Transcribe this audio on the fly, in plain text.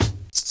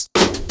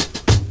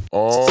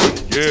Oh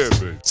yeah,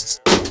 baby.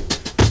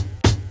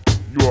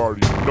 You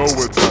already know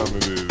what time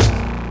it is.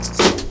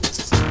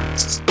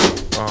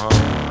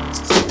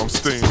 I'm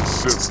staying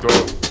sipped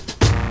up.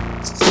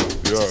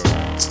 Yeah.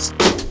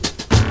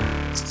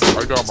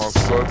 I got my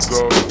suds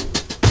up.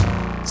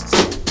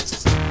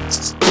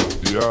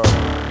 Yeah.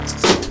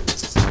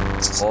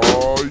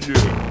 Oh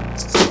yeah.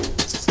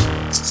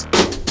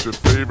 It's your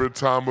favorite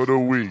time of the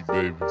week,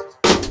 baby.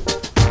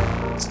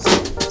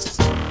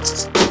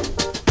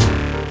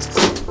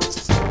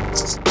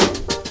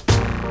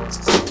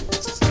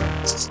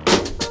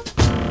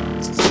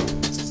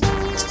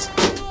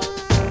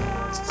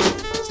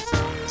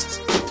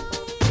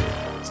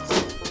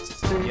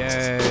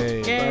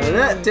 Yay.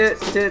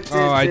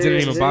 Oh, I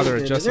didn't even bother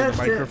adjusting the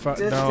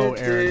microphone. No,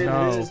 Aaron,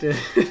 no.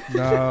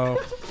 No.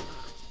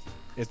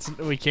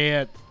 We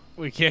can't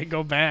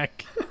go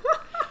back.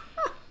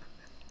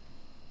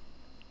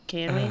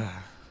 Can we?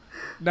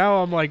 Now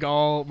I'm like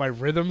my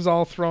rhythm's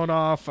all thrown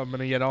off. I'm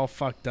gonna get all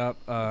fucked up.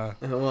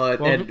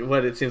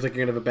 It seems like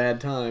you're gonna have a bad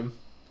time.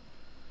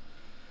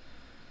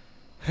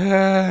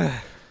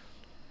 I'm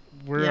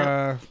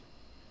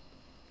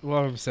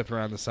sipping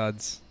around the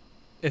suds.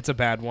 It's a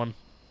bad one.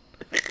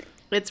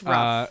 It's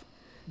rough.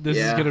 This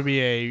is gonna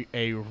be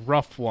a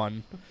rough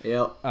one.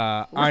 Yep.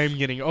 I'm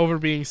getting over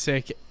being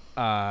sick.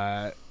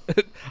 Hi,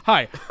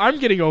 I'm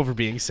getting over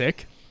being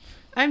sick.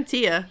 I'm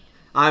Tia.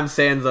 I'm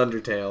Sans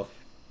Undertale.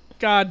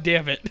 God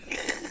damn it.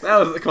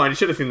 Come on, you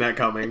should have seen that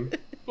coming.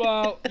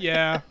 Well,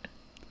 yeah.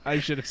 I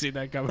should have seen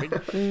that coming.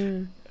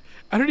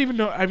 I don't even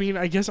know. I mean,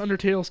 I guess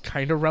Undertale's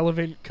kind of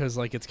relevant because,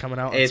 like, it's coming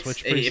out on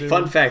Switch pretty soon.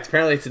 Fun fact,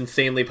 apparently it's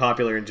insanely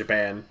popular in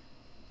Japan.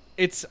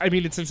 It's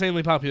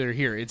insanely popular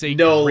here. It's a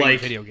great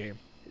video game.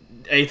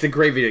 It's a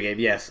great video game,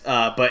 yes.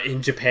 But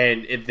in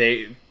Japan,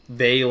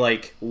 they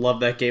like love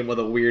that game with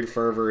a weird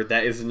fervor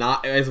that is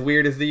not as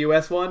weird as the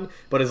US one,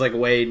 but is like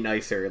way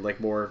nicer, like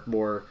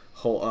more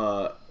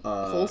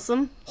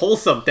wholesome.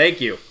 Wholesome, thank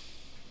you.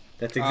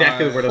 That's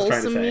exactly the word I was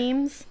trying to say.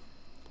 Wholesome memes.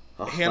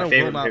 Oh, Hannah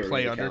will not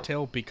play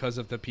Undertale because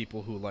of the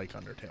people who like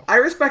Undertale. I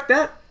respect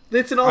that.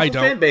 It's an awesome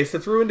fan base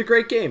that's ruined a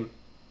great game.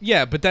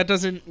 Yeah, but that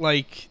doesn't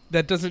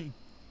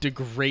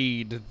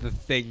degrade the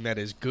thing that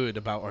is good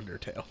about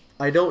Undertale.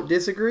 I don't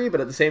disagree, but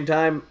at the same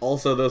time,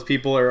 also those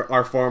people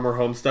are far more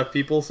Homestuck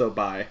people, so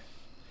bye.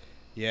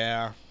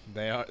 Yeah,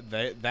 they are.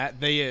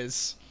 They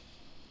is.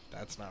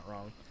 That's not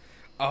wrong.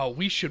 Oh,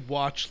 we should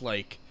watch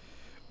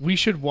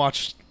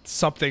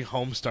something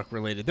Homestuck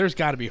related. There's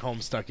got to be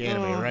Homestuck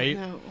anime, right?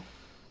 No.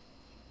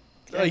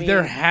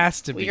 There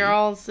has to be. We are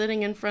all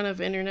sitting in front of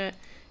internet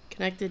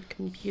connected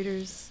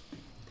computers.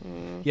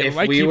 Yeah,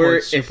 my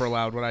keyboard's super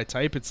loud when I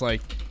type. It's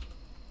like.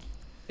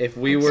 If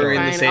we were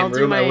in the same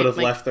room, I would have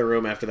left the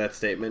room after that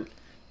statement.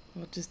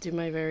 I'll just do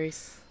my very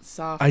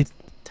soft. I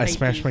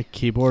smashed my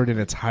keyboard and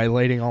it's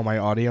highlighting all my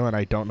audio and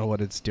I don't know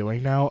what it's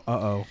doing now.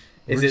 Uh-oh.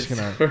 Is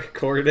it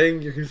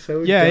recording? You're so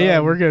dumb. Yeah,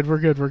 we're good.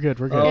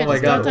 Oh my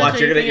god, watch,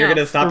 you're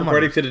gonna stop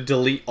recording to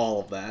delete all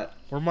of that.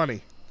 We're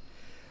money.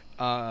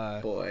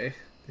 Boy.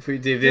 If we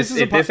do this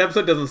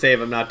episode doesn't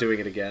save, I'm not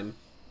doing it again.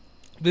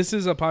 This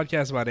is a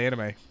podcast about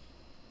anime,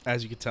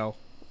 as you can tell.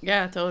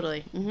 Yeah,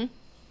 totally. Mm-hmm.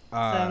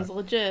 Sounds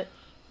legit.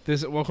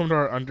 Welcome to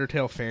our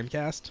Undertale fan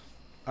cast.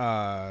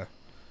 Well,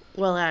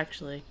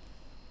 actually.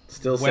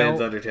 Still Sans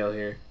Undertale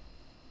here.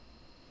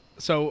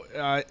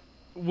 So,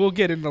 we'll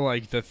get into,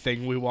 like, the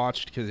thing we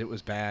watched, because it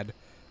was bad.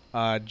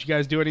 Did you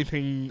guys do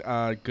anything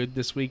good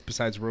this week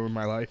besides ruin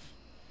my life?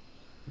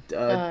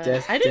 I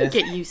didn't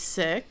get you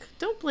sick.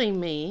 Don't blame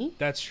me.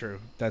 That's true.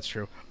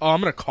 Oh,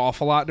 I'm going to cough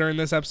a lot during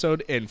this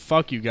episode, and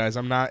fuck you guys,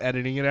 I'm not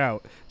editing it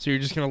out. So you're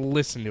just going to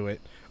listen to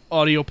it.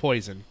 Audio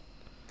poison.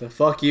 The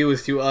fuck you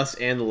is to us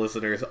and the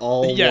listeners,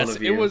 all one of you.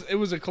 Yes, it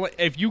was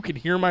if you could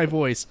hear my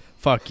voice,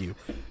 fuck you.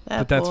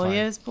 But that's boy fine.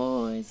 Is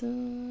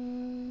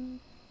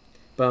poison.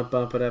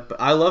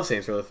 I love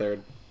Saints Row the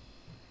Third.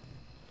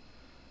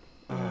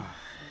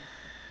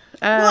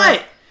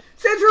 What?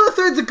 Saints Row the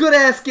Third's a good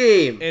ass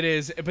game. It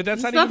is, but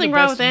that's not nothing even the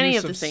wrong best with any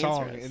use of the Saints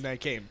song Rows in that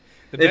game.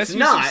 The best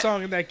use of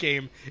song in that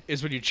game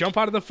is when you jump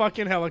out of the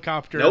fucking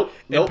helicopter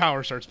and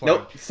power starts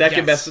playing.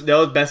 Best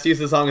use of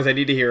the song is I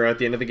Need a Hero at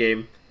the end of the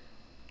game.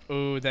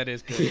 Ooh, that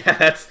is good.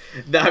 Yeah,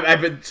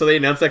 so they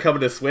announced that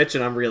coming to Switch,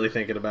 and I'm really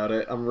thinking about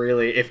it. I'm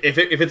really, if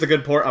it's a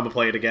good port, I'm gonna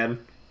play it again.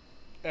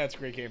 That's a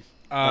great game.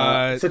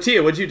 So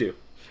Tia, what'd you do?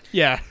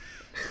 Yeah.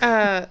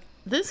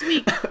 This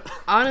week,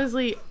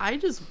 honestly, I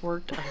just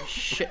worked a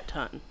shit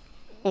ton.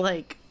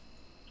 Like,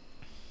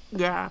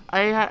 yeah,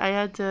 I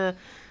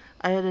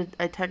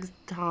texted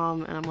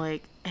Tom, and I'm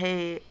like,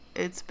 hey,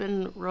 it's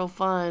been real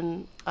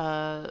fun,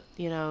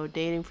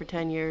 dating for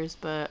 10 years,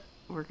 but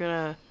we're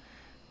gonna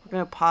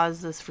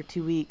pause this for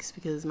 2 weeks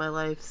because my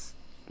life's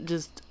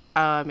just,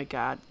 oh my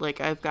god, like,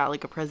 I've got,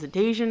 like, a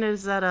presentation to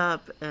set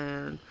up,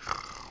 and,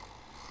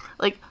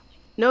 like,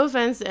 no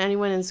offense to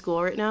anyone in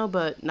school right now,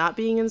 but not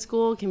being in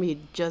school can be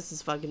just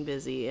as fucking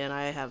busy, and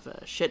I have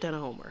a shit ton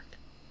of homework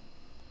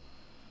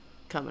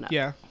coming up.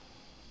 Yeah.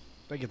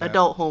 I get that.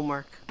 Adult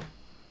homework.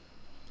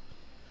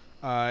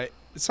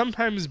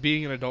 Sometimes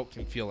being an adult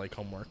can feel like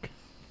homework.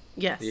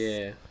 Yes.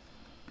 Yeah.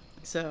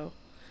 So,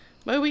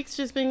 my week's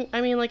just been.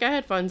 I mean, like I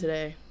had fun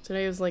today.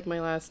 Today was like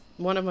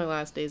one of my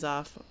last days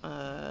off.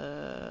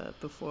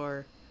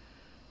 Before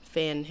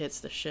fan hits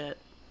the shit.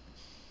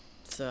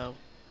 So.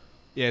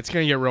 Yeah, it's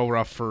gonna get real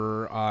rough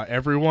for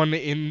everyone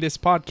in this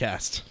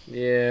podcast.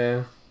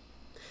 Yeah.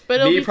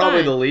 But it'll me be probably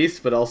fine. the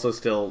least, but also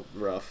still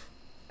rough.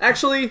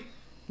 Actually,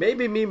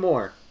 maybe me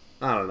more.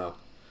 I don't know.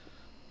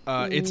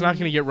 It's not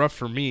gonna get rough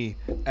for me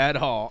at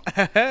all.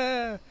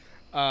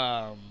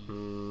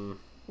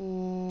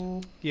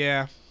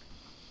 Yeah.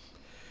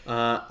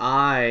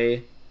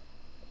 I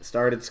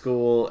started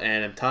school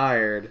and am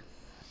tired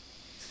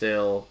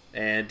still,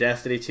 and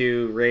Destiny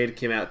 2 Raid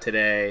came out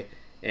today,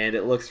 and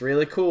it looks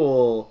really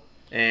cool,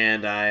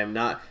 and I am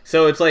not...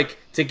 So it's like,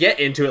 to get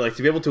into it, like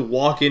to be able to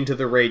walk into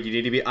the Raid, you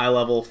need to be eye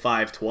level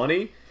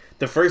 520.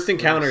 The first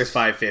encounter is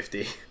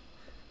 550.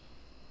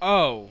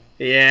 Oh.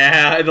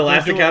 Yeah, the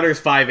last encounter is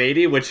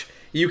 580, which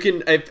you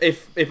can,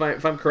 if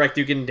I'm correct,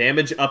 you can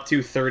damage up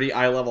to 30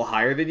 eye level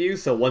higher than you,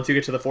 so once you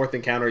get to the fourth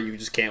encounter, you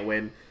just can't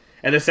win.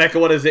 And the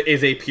second one is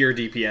a pure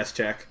DPS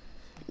check.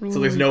 So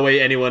there's no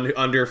way anyone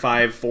under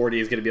 540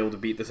 is going to be able to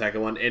beat the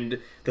second one. And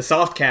the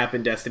soft cap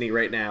in Destiny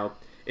right now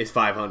is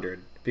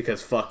 500,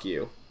 because fuck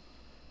you.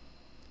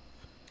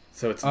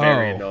 So it's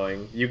very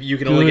annoying. You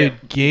can only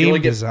get... game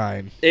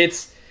design.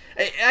 It's...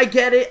 I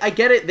get it.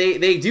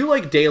 They do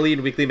like daily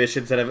and weekly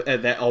missions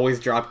that always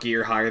drop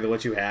gear higher than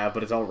what you have,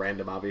 but it's all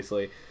random,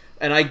 obviously.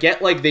 And I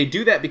get like they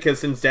do that because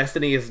since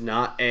Destiny is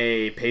not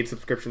a paid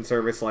subscription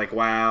service like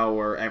WoW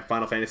or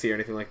Final Fantasy or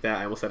anything like that,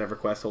 I almost said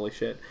EverQuest, holy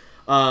shit.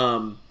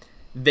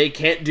 They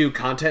can't do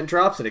content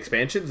drops and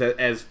expansions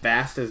as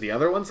fast as the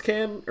other ones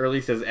can, or at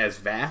least as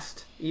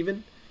vast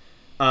even.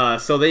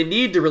 So they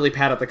need to really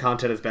pad out the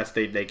content as best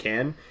they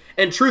can.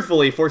 And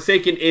truthfully,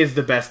 Forsaken is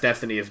the best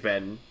Destiny has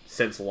been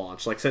since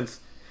launch. Like since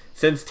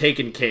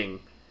Taken King,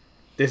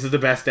 this is the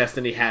best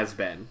Destiny has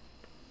been.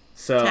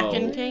 So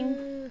Tekken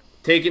King?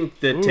 Taken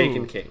King.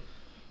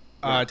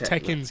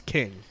 Tekken's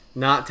King.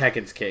 Not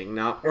Tekken's King.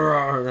 Not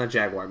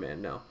Jaguar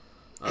Man. No.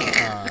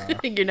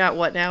 You're not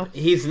what now?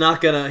 He's not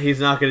gonna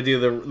do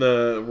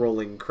the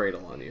rolling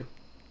cradle on you.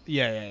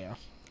 Yeah.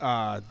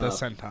 The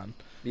Senton.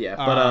 Yeah,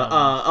 but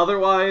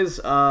otherwise,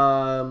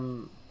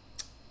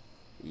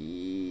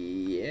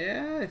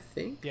 yeah, I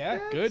think. Yeah,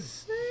 that's good.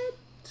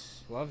 It.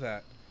 Love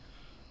that.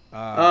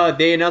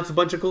 They announced a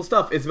bunch of cool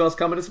stuff. Isabel's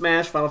coming to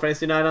Smash. Final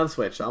Fantasy 9 on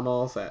Switch. I'm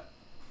all set.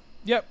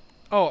 Yep.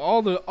 Oh,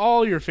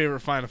 all your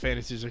favorite Final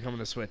Fantasies are coming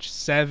to Switch.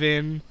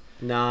 7,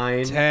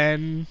 9,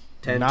 10,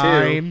 10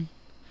 9,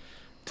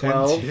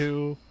 12,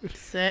 2.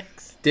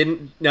 6.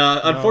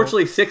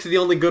 Unfortunately, 6 is the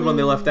only good one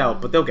they left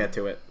out, but they'll get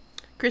to it.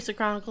 Crystal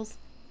Chronicles.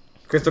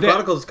 Crystal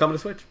Chronicles is coming to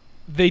Switch.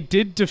 They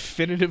did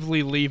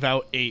definitively leave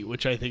out 8,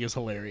 which I think is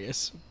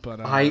hilarious.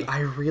 But I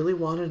really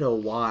want to know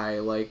why.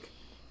 Like,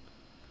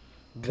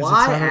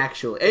 why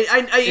actually?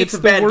 It's a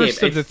bad game. It's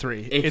the worst of the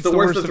three. It's the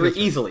worst of the three.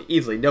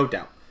 Easily, no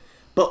doubt.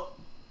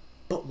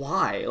 But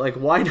why? Like,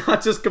 why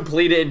not just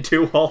complete it and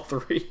do all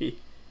 3?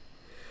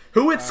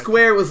 Who at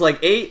Square was like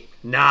 8?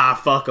 Nah,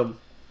 fuck them.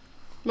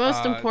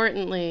 Most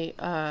importantly,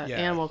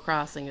 Animal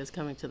Crossing is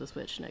coming to the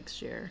Switch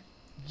next year.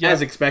 Yep.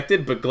 As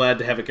expected, but glad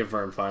to have it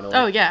confirmed finally.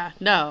 Oh yeah,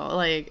 no,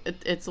 like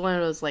it's one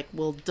of those like,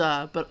 well,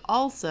 duh, but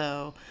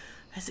also,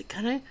 is it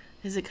coming?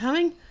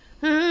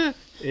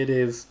 It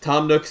is.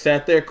 Tom Nook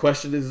sat there,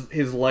 questioned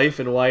his life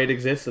and why it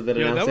exists, and then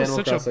announced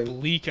Animal Crossing. That was such a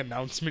bleak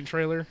announcement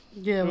trailer.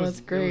 Yeah, it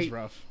was great. It was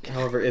rough.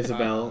 However,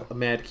 Isabel,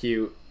 mad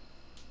cute.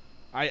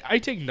 I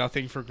take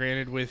nothing for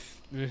granted with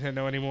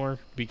Nintendo anymore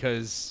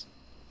because,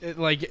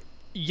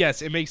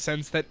 yes, it makes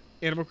sense that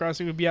Animal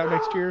Crossing would be out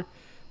next year,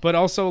 but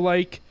also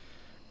like.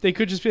 They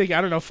could just be like,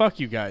 I don't know, fuck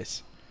you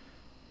guys.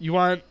 You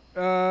want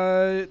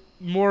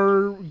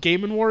more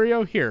Game &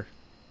 Wario? Here.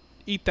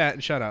 Eat that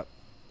and shut up.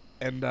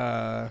 And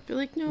Be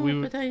like, no, we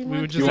but I would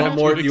want just You have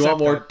want to more accept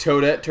that.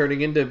 Toadette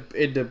turning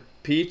into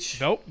Peach?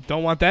 Nope,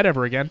 don't want that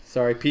ever again.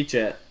 Sorry,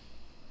 Peachette.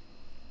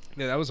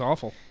 Yeah, that was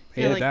awful.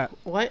 You're Hated like, that.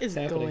 what is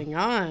going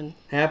on?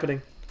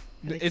 Happening.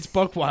 It's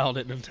buck wild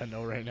at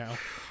Nintendo right now.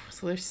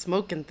 So they're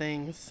smoking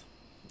things.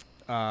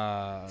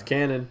 It's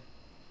canon.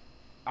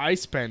 I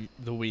spent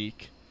the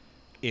week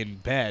in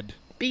bed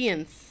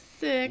Being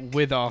sick.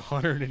 with a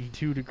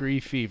 102-degree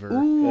fever.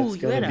 Ooh, That's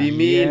you gonna had be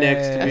me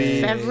next a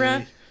week.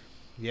 Fevra?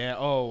 Yeah,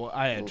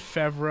 I had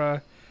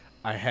Fevra.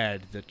 I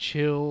had the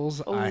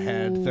chills. I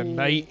had the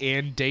night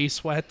and day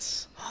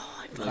sweats.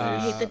 Oh, I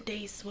fucking hate the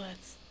day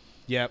sweats.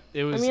 Yep,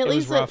 it was. I mean, at it was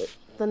least rough.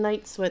 the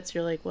night sweats,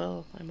 you're like,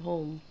 well, I'm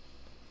home.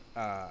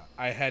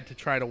 I had to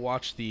try to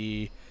watch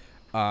the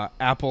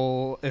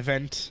Apple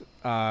event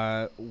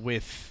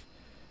with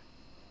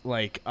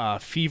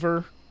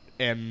fever,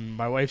 and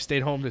my wife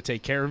stayed home to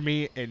take care of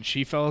me, and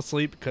she fell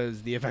asleep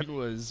because the event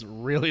was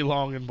really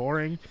long and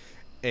boring,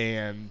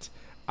 and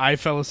I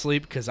fell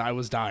asleep because I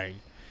was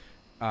dying.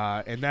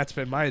 And that's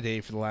been my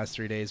day for the last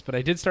 3 days. But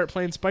I did start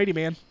playing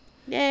Spidey-Man.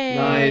 Yay!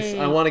 Nice.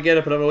 I want to get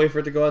it, but I'm gonna wait for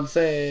it to go on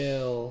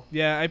sale.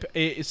 Yeah,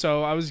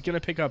 so I was gonna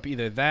pick up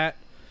either that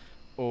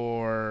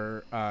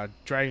or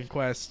Dragon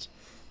Quest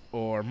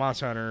or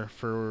Monster Hunter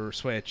for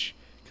Switch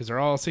because they're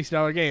all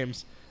 $60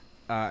 games.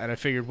 And I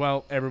figured,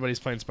 well, everybody's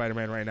playing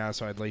Spider-Man right now,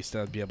 so I'd at least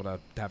be able to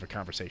have a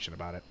conversation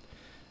about it.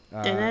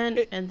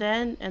 And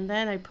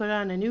then I put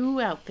on a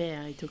new outfit.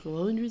 I took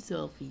 100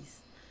 selfies.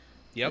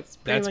 Yep, That's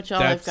pretty much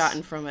all I've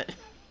gotten from it.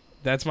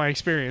 That's my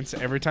experience.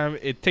 Every time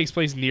it takes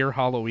place near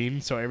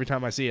Halloween, so every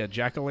time I see a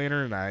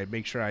jack-o'-lantern, I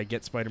make sure I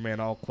get Spider-Man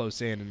all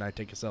close in and I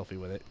take a selfie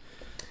with it.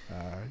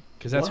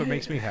 Because that's what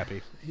makes me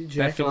happy.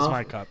 That fills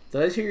my cup.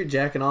 Did I hear you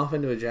jacking off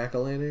into a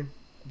jack-o'-lantern?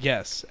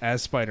 Yes,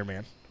 as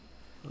Spider-Man.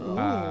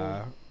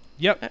 Oh.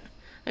 Yep.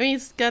 I mean,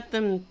 it's got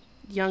them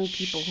young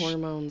people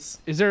hormones.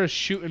 Is there a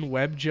shooting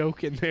web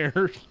joke in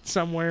there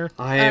somewhere?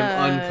 I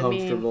am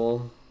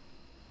uncomfortable.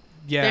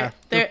 Yeah.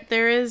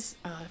 There is,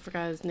 I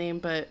forgot his name,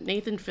 but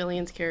Nathan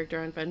Fillion's character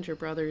on Venture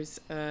Brothers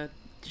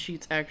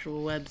shoots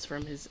actual webs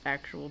from his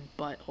actual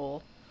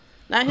butthole.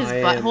 Not his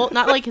butthole,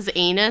 not like his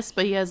anus,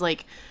 but he has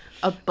like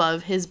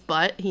above his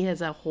butt, he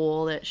has a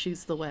hole that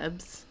shoots the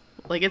webs.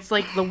 Like it's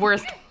like the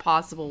worst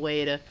possible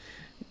way to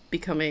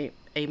become a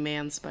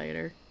man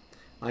spider.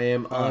 I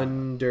am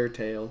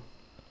Undertale.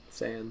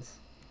 Sans.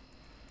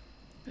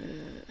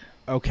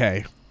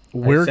 Okay.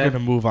 We're going to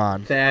move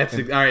on. That's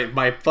all right.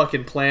 My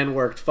fucking plan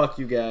worked. Fuck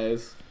you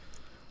guys.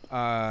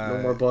 No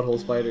more butthole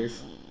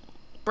spiders.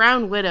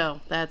 Brown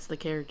Widow. That's the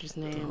character's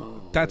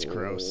name. That's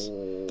gross.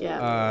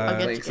 Yeah. I'll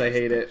get Thanks. you I guys a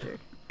hate it. picture.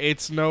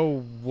 It's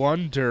no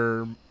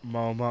wonder,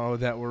 Momo,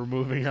 that we're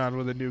moving on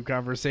with a new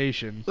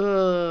conversation.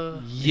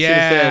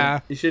 Yeah.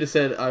 You should have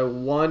said, I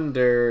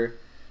wonder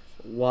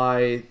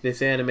why this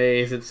anime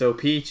isn't so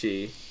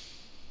peachy.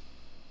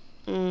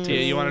 Tia,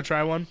 you want to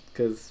try one?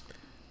 Because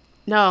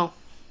No.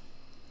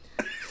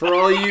 for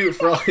all you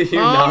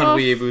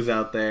non-weeaboos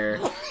out there,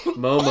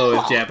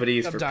 Momo is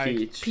Japanese for dying.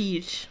 peach.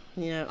 Peach.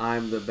 Yeah.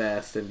 I'm the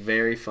best and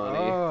very funny.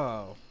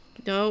 Oh.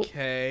 Nope.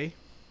 Okay.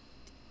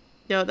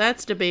 No,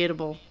 that's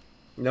debatable.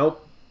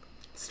 Nope.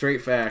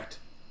 Straight fact.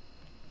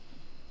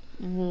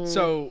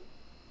 So,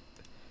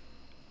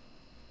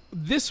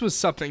 this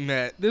was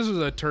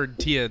a turd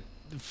Tia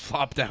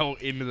flopped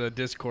out into the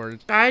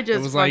Discord. I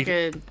just was like,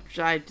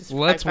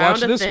 let's watch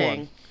this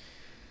thing.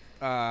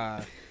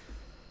 one.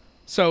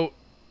 So,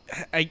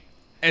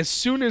 as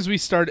soon as we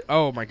started,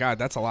 oh my god,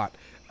 that's a lot.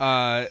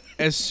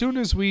 As soon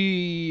as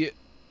we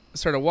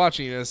started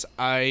watching this,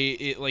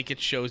 it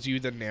shows you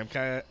the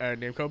Namco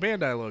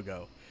Bandai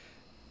logo,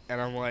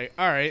 and I'm like,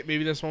 all right,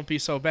 maybe this won't be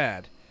so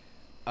bad.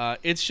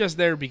 It's just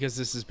there because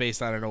this is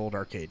based on an old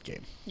arcade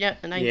game.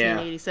 Yep, a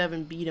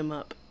 1987 beat 'em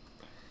up.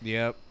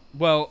 Yep.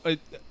 Well,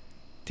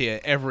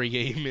 every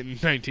game in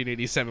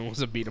 1987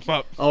 was a beat 'em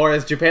up. Or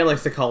as Japan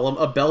likes to call them,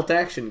 a belt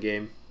action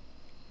game.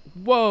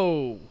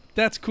 Whoa,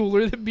 that's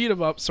cooler than beat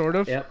 'em up, sort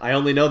of. Yep, I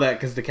only know that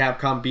because the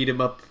Capcom beat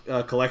 'em up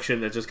collection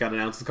that just got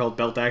announced is called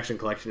Belt Action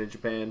Collection in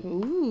Japan.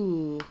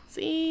 Ooh.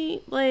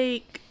 See,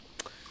 like...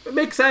 It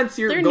makes sense.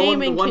 You're They're going in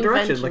naming one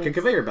direction, like a conventions.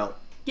 conveyor belt.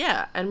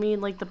 Yeah, I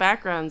mean, like, the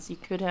backgrounds, you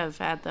could have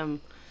had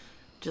them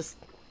just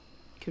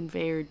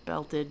conveyor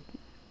belted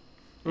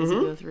as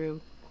you go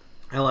through.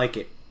 I like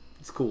it.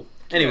 It's cool.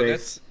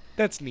 Anyways. Yeah,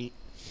 that's neat.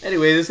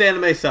 Anyway, this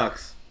anime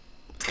sucks.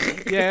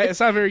 Yeah, it's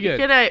not very good.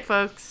 Good night,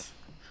 folks.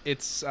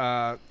 It's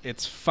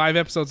 5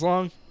 episodes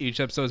long. Each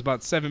episode is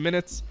about 7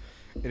 minutes,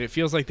 and it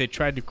feels like they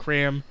tried to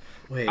cram,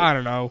 Wait. I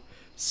don't know,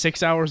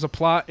 6 hours of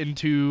plot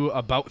into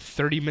about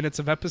 30 minutes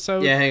of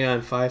episode. Yeah, hang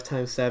on. 5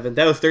 times 7.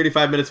 That was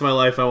 35 minutes of my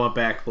life. I want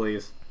back,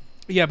 please.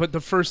 Yeah, but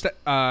the first,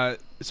 so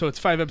it's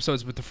 5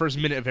 episodes, but the first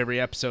minute of every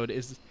episode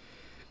is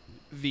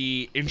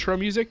the intro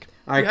music.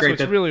 All right, So great.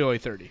 it's really only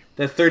 30.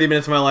 That's 30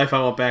 minutes of my life.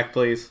 I want back,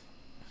 please.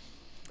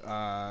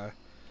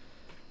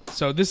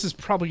 So this is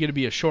probably going to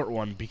be a short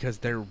one because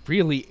there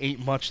really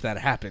ain't much that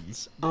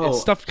happens. Oh.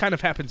 Stuff kind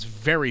of happens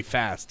very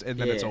fast, and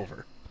then it's Yeah.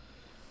 over.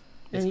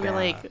 And you're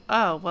like,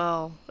 oh,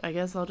 well, I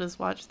guess I'll just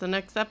watch the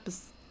next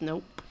episode.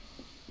 Nope.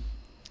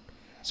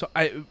 So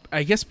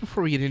I guess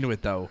before we get into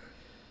it, though,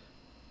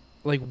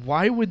 like,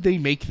 why would they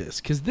make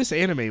this? Because this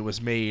anime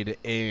was made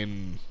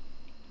in...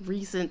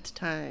 Recent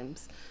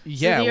times.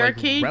 Yeah, so the like,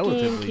 arcade game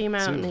relatively came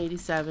out in soon.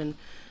 87.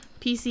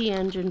 PC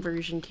Engine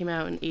version came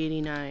out in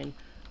 89.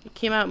 It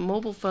came out in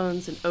mobile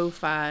phones in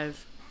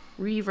 05.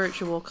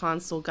 Virtual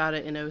Console got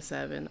it in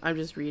 07. I'm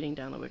just reading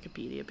down the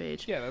Wikipedia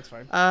page. Yeah, that's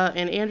fine.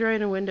 And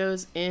Android and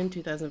Windows in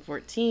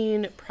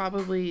 2014,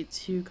 probably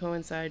to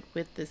coincide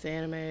with this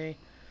anime.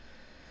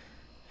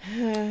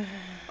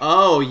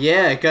 Oh,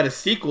 yeah. It got a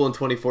sequel in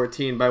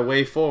 2014 by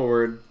Way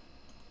Forward.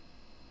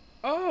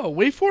 Oh,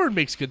 Way Forward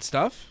makes good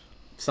stuff.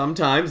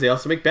 Sometimes. They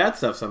also make bad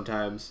stuff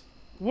sometimes.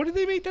 What did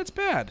they make that's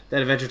bad?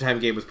 That Adventure Time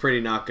game was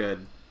pretty not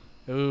good.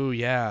 Oh,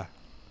 yeah.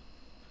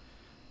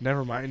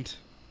 Never mind.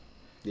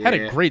 Yeah. Had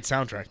a great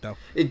soundtrack, though.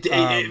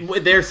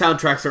 Their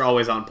soundtracks are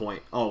always on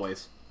point.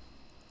 Always.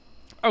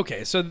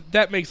 Okay, so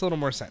that makes a little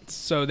more sense.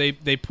 So they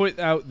put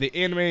out the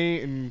anime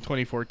in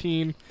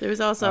 2014. There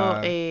was also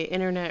a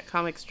internet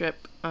comic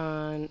strip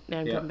on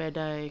Namco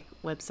Bandai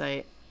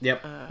website.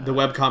 Yep. The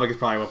webcomic is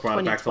probably what brought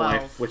it back to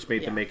 2012. life, which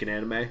made them make an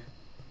anime.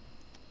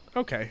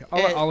 Okay, It-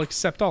 I'll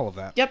accept all of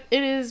that. Yep,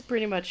 it is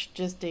pretty much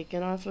just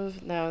taken off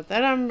of. Now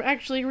that I'm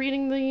actually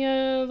reading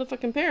the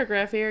fucking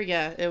paragraph here,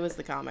 yeah, it was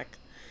the comic.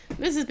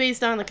 This is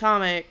based on the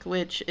comic,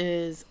 which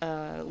is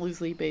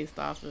loosely based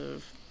off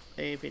of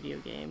a video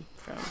game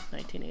from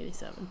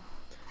 1987.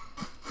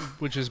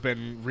 Which has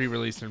been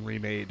re-released and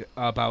remade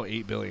about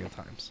 8 billion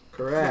times.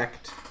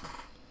 Correct.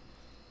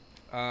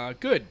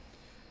 Good.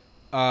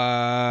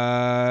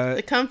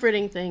 The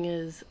comforting thing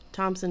is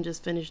Thompson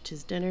just finished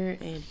his dinner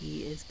and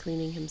he is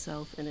cleaning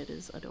himself, and it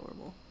is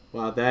adorable.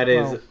 Wow, that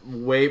is Well-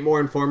 way more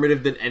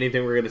informative than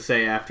anything we're going to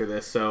say after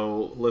this,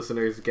 so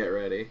listeners, get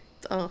ready.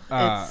 Oh,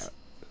 Uh,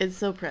 it's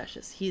so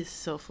precious. He is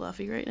so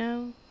fluffy right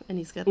now, and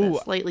he's got Ooh.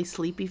 that slightly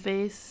sleepy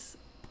face,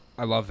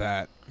 I love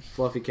that.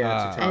 Fluffy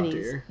cats are and top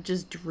he's tier.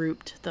 just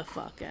drooped the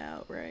fuck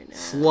out right now. Now,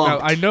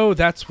 Slumped. I know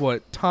that's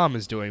what Tom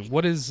is doing.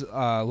 What is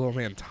little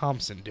man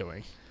Thompson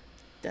doing?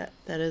 That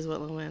is what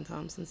Little Man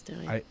Thompson's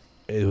doing.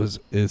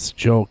 It's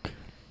joke.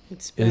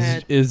 It's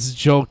bad. It's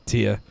joke to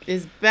you.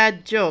 It's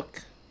bad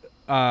joke.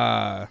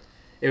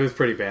 It was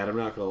pretty bad, I'm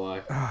not going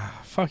to lie.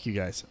 Fuck you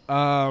guys.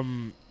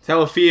 It's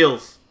how it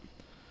feels.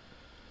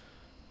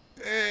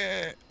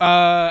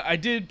 I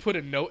did put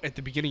a note at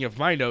the beginning of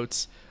my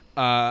notes.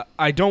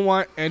 I don't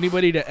want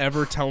anybody to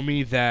ever tell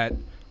me that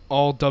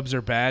all dubs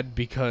are bad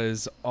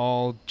because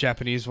all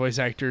Japanese voice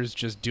actors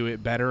just do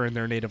it better in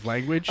their native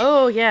language.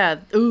 Oh yeah.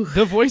 Ooh.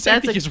 The voice That's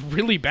acting a- is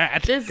really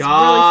bad. This is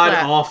God really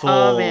flat. awful.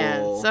 Oh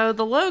man. So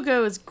the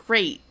logo is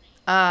great.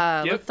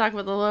 Yep. Let's talk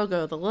about the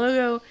logo. The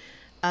logo,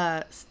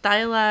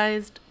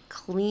 stylized,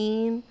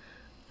 clean,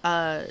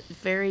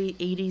 very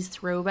 80s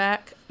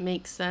throwback.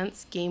 Makes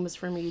sense. Game was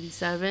from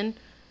 87.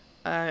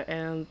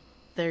 And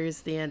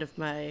there's the end of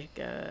my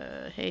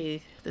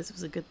hey, this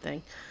was a good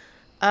thing.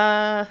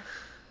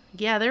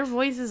 Yeah, their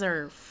voices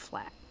are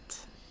flat.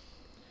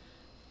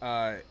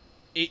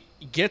 It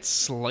gets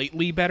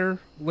slightly better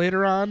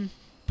later on,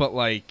 but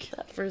like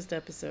That first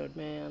episode,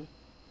 man.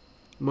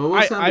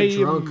 Momo sounded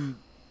drunk.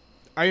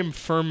 I am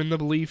firm in the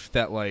belief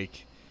that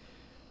like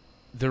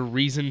the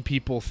reason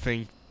people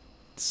think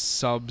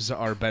subs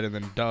are better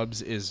than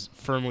dubs is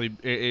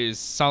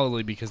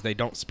solidly because they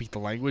don't speak the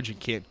language and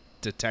can't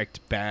detect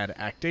bad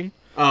acting.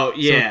 Oh,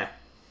 yeah.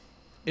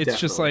 It's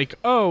just Definitely. like,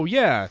 oh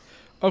yeah,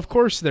 of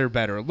course they're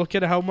better. Look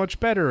at how much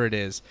better it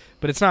is.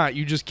 But it's not.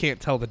 You just can't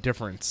tell the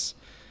difference,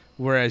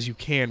 whereas you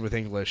can with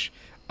English.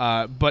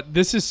 But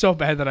this is so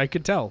bad that I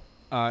could tell,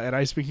 and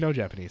I speak no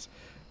Japanese.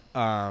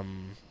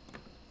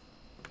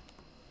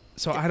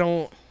 So I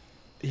don't.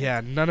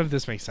 Yeah, none of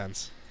this makes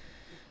sense.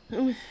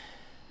 All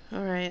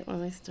right, let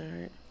me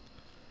start.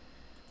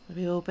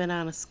 We open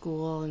on a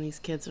school, and these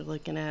kids are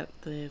looking at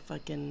the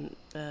fucking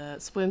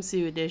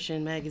swimsuit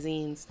edition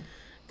magazines.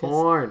 'Cause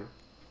Porn.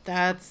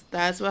 that's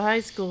what high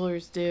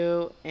schoolers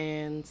do,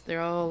 and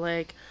they're all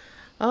like,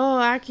 "Oh,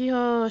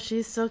 Akiho,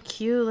 she's so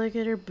cute. Look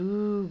at her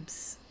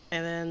boobs."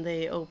 And then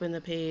they open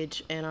the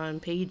page, and on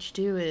page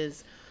 2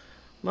 is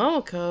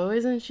Momoko.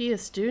 Isn't she a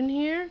student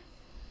here?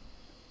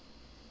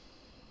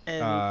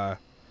 And Uh,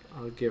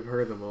 I'll give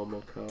her the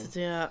Momoko.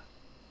 yeah,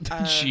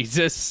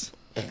 Jesus.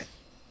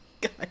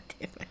 God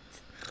damn it.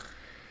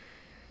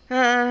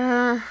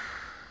 I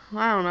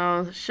don't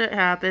know. Shit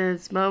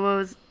happens.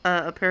 Momo's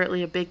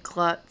apparently a big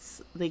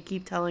klutz. They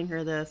keep telling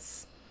her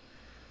this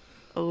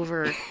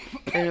over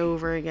and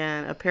over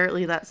again.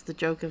 Apparently, that's the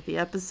joke of the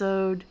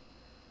episode.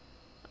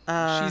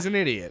 She's an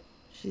idiot.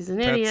 She's an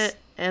That's- idiot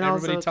and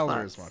Everybody also a tell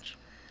her klutz. as much.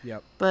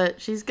 Yep.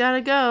 But she's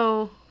gotta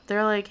go.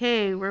 They're like,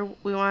 "Hey, we want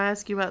to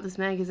ask you about this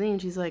magazine."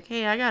 She's like,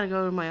 "Hey, I gotta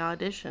go to my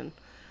audition."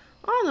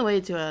 On the way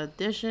to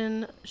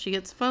audition, she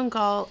gets a phone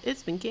call.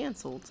 It's been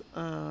canceled.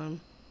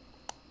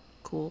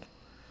 Cool.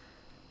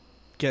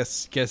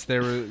 Guess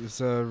there was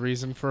a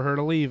reason for her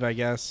to leave, I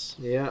guess.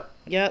 Yeah.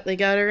 Yeah, they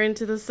got her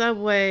into the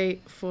subway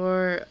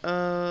for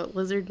a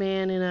lizard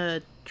man in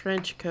a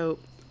trench coat.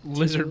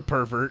 Lizard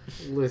pervert.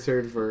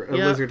 Lizard for a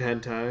Yep. lizard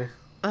hentai.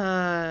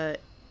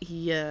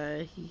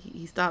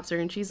 He stops her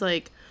and she's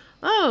like,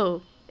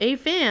 "Oh, a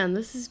fan,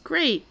 this is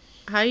great.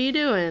 How you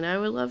doing? I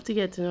would love to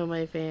get to know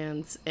my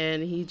fans."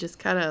 And he just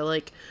kind of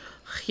like,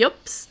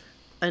 yups,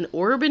 an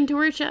orb into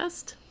her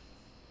chest.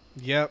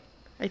 Yep.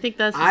 I think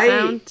that's the I-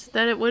 sound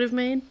that it would have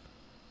made.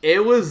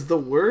 It was the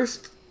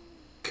worst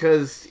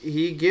because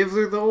he gives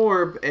her the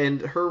orb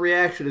and her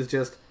reaction is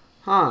just,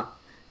 huh,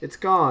 it's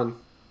gone.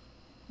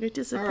 It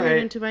disappeared Alright.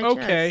 into my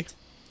Okay. chest.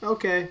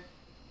 Okay.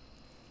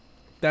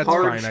 That's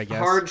hard, fine, I guess.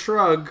 Hard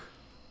shrug.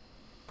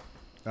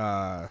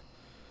 But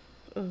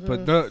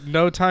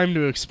no time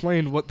to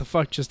explain what the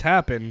fuck just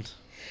happened.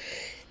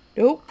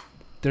 Nope.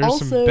 There's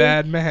some Also-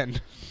 bad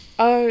men.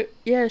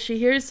 Yeah, she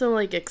hears some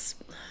like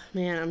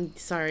man, I'm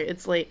sorry.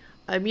 It's late.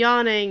 I'm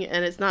yawning,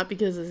 and it's not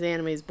because this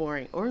anime is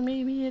boring, or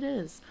maybe it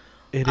is.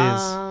 It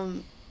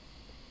is.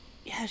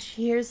 Yeah,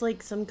 she hears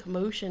like some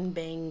commotion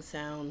bang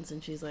sounds,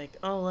 and she's like,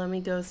 "Oh, let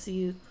me go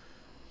see.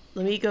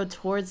 Let me go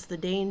towards the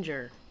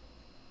danger."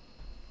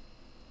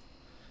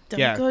 Don't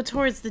Yeah. go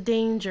towards the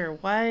danger.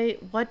 Why?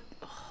 What?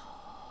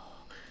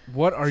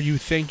 What are you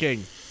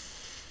thinking?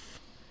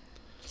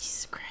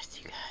 Jesus Christ,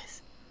 you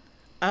guys.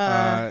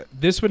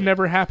 This would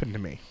never happen to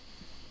me.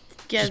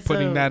 Yeah, Just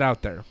putting that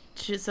out there.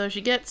 So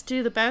she gets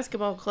to the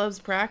basketball club's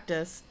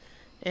practice,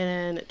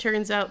 and it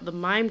turns out the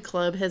mime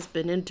club has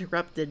been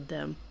interrupted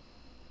them.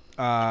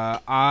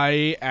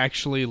 I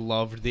actually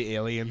loved the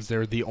aliens.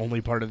 They're the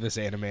only part of this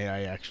anime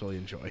I actually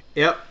enjoy.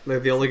 Yep, they're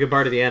the only good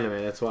part of the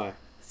anime. That's why.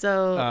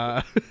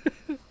 So,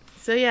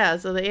 so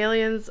the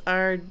aliens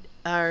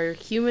are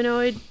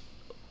humanoid,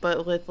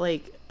 but with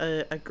like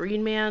a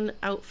green man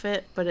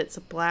outfit, but it's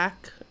a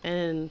black,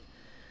 and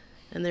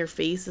their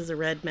face is a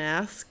red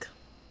mask,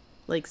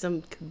 like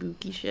some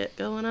kabuki shit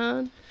going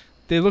on.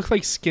 They look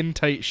like skin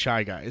tight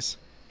Shy Guys,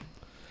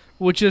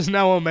 which is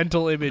now a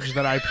mental image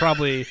that I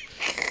probably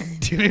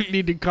didn't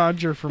need to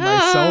conjure for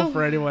myself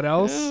or anyone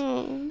else.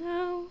 Oh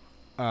no.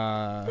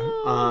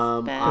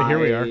 But here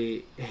we are.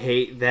 I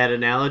hate that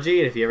analogy,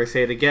 and if you ever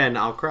say it again,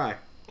 I'll cry.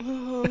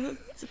 Oh,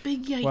 that's a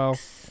big yikes. Well,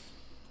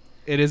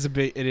 it is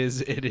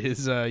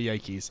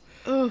yikes.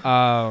 Ugh.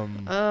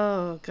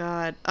 Oh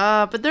god.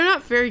 But they're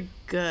not very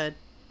good.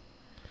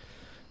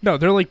 No,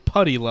 they're like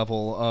putty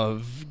level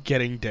of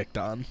getting dicked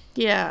on.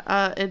 Yeah.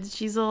 And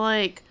she's all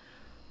like,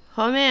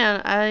 "Oh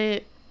man,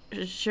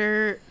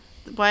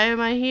 why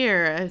am I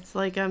here? It's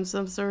like I'm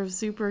some sort of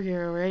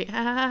superhero, right?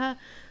 Ha ha ha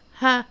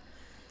ha."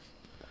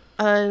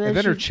 And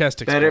then her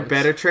chest explodes.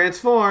 Better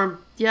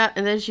transform. Yeah,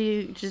 and then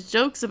she just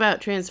jokes about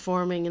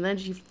transforming, and then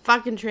she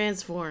fucking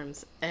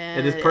transforms.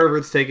 And this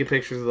pervert's taking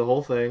pictures of the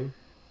whole thing.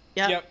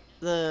 Yep.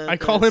 I I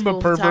call him a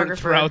pervert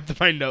throughout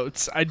my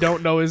notes. I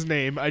don't know his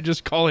name. I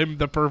just call him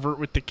the pervert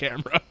with the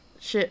camera.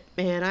 Shit,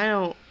 man, I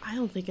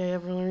don't think I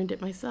ever learned it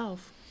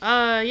myself.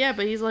 Yeah,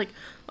 but he's like,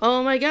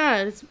 "Oh my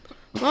god, it's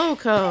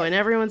Momoko," and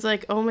everyone's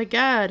like, "Oh my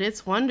god,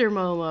 it's Wonder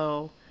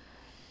Momo."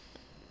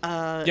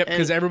 Yep,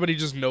 because everybody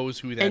just knows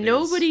who that is. And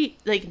nobody,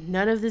 like,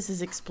 none of this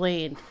is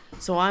explained.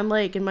 So I'm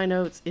like, in my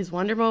notes, is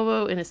Wonder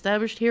Momo an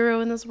established hero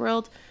in this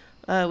world?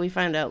 We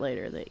find out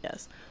later that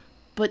yes.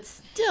 But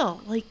still,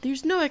 like,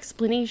 there's no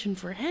explanation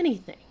for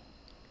anything.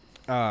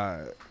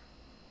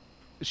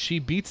 She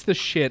beats the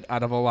shit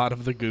out of a lot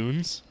of the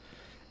goons.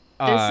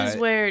 This is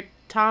where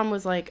Tom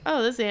was like,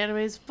 "Oh, this anime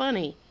is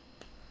funny."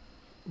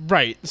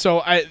 Right.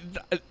 So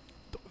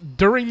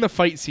during the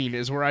fight scene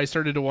is where I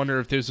started to wonder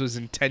if this was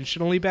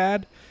intentionally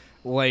bad,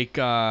 like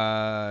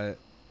Gyakuten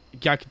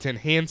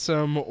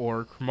Handsome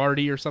or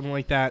Cromartie or something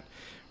like that,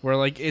 where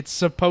like it's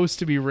supposed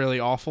to be really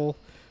awful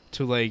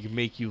to like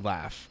make you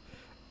laugh.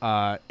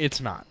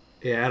 It's not.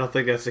 Yeah, I don't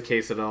think that's the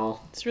case at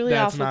all. It's really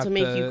awful to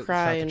make you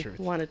cry and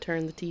want to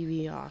turn the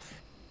TV off.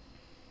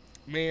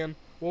 Man,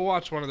 we'll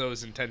watch one of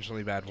those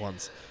intentionally bad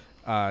ones,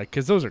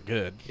 because those are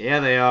good. Yeah,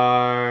 they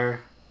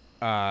are.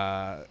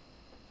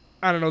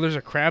 I don't know. There's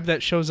a crab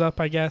that shows up,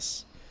 I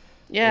guess.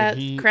 Yeah,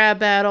 crab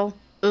battle.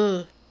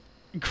 Ugh.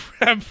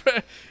 Crab.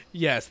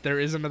 Yes, there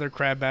is another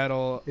crab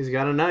battle. He's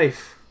got a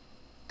knife.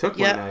 Took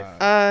my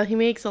knife. He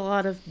makes a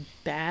lot of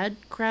bad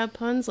crab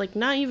puns, like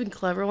not even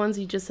clever ones.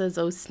 He just says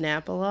 "oh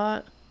snap" a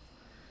lot.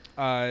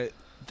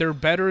 They're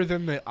better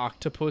than the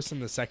octopus in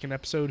the second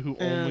episode, who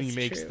only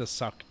makes true. the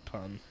suck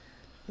pun.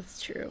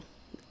 That's true.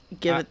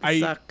 Give it the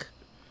suck.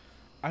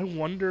 I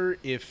wonder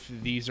if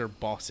these are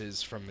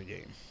bosses from the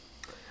game.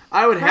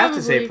 I would have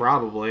to say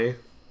probably.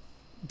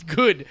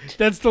 Good.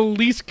 That's the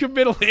least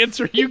committal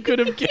answer you could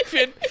have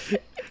given.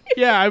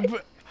 Yeah, I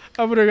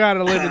would have got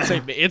to live and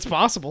say it's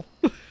possible.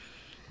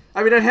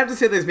 I mean, I'd have to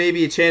say there's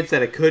maybe a chance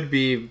that it could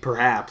be,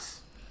 perhaps.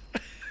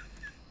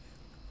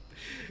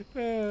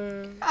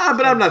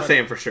 But I'm not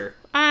saying for sure.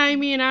 I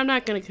mean, I'm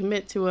not going to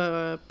commit to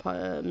a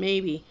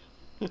maybe.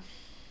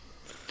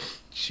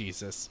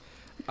 Jesus.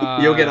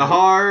 You'll get a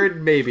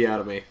hard maybe out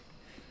of me.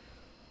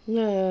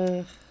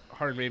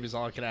 Hard maybe is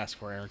all I could ask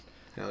for, Aaron.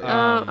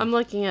 I'm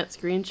looking at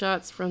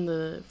screenshots from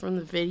the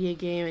video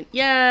game, and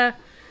yeah,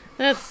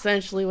 that's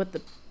essentially what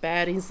the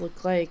baddies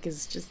look like.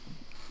 Is just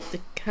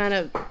they're kind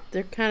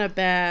of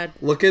bad.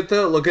 Look at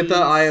the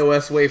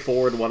iOS Way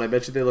Forward one. I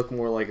bet you they look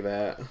more like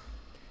that.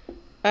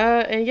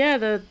 And yeah,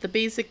 the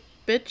basic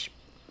bitch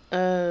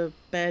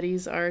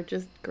baddies are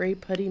just gray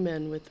putty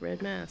men with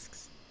red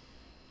masks.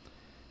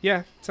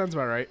 Yeah, sounds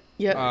about right.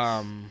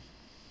 Yeah.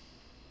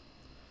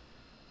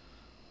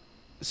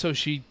 So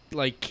she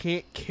like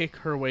can't kick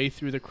her way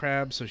through the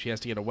crab, so she has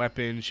to get a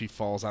weapon. She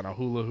falls on a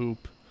hula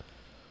hoop.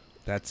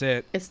 That's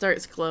it. It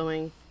starts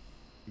glowing.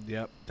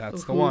 Yep,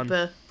 that's the one.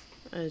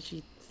 As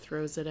she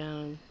throws it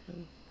down,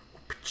 and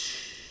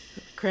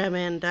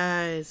Crabman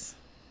dies.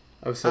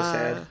 I was so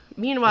sad.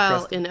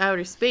 Meanwhile, in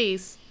outer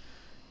space,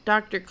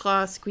 Dr.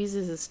 Claw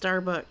squeezes his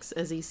Starbucks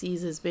as he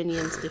sees his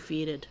minions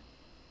defeated.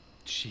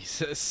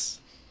 Jesus.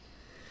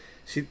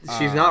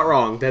 She's not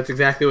wrong. That's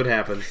exactly what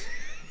happens.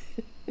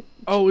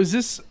 Oh, is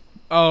this...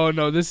 Oh,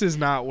 no, this is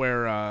not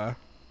where...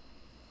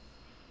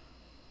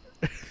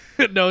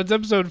 No, it's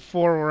episode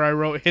 4 where I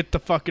wrote, hit the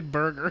fucking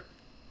burger.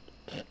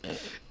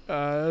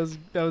 That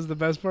was the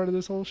best part of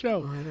this whole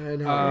show.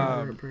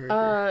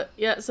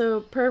 Yeah,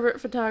 so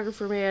Pervert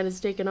Photographer Man has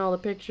taken all the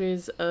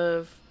pictures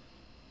of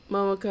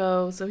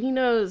Momoko, so he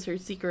knows her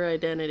secret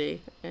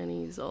identity, and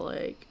he's all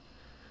like,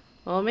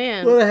 "Oh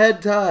man, what a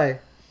head tie."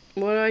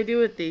 What do I do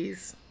with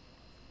these?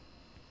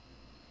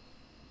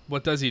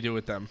 What does he do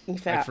with them? I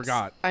Faps.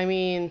 forgot. I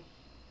mean,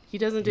 he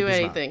doesn't do does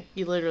not. anything.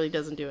 He literally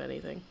doesn't do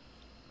anything.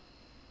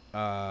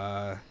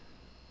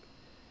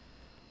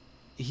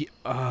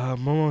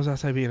 Momo was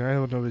outside being I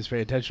don't know if he's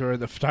paying attention or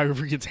the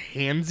photographer gets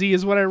handsy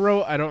is what I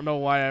wrote. I don't know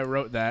why I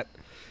wrote that.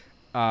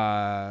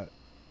 Then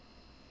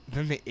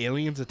the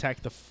aliens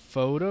attack the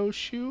photo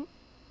shoot?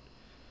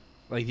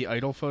 Like the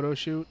idol photo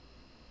shoot?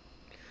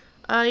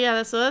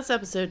 Yeah, so that's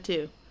episode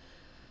 2.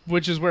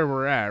 Which is where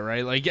we're at,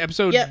 right? Like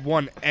episode Yep.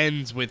 1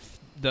 ends with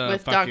the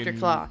With fucking Dr.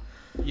 Claw.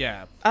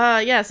 Yeah.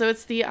 Yeah, so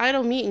it's the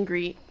idol meet and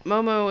greet.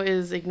 Momo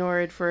is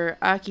ignored for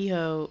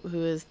Akiho,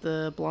 who is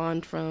the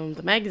blonde from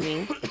the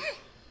magazine.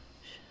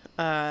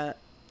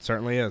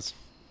 Certainly is.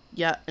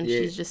 Yeah, and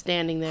Yeah. she's just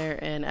standing there,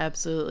 and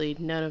absolutely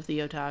none of the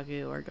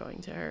otaku are going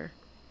to her.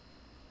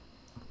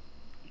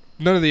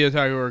 None of the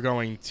otaku are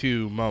going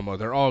to Momo.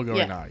 They're all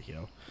going to Yeah.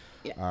 Akio.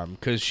 Yeah.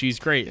 Because she's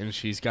great and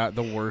she's got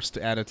the worst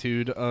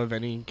attitude of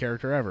any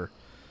character ever.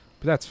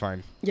 But that's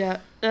fine. Yeah,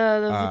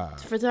 the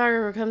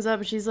photographer comes up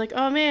and she's like,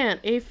 "Oh man,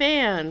 a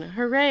fan,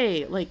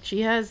 hooray!" Like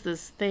she has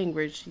this thing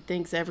where she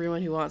thinks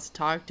everyone who wants to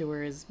talk to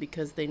her is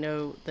because they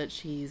know that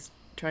she's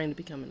trying to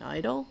become an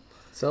idol.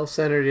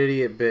 Self-centered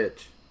idiot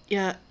bitch.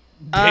 Yeah.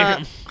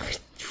 Damn.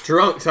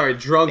 Drunk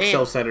Man.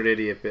 self-centered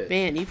idiot bitch.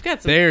 Man, you've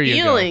got some There you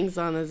go. feelings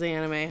on this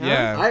anime, huh?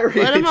 Yeah. I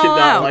really Let 'em did all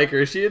not out. like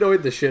her. She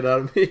annoyed the shit out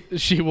of me.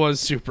 She was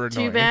super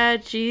annoying. Too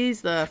bad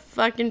she's the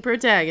fucking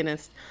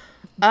protagonist.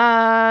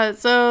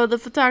 So the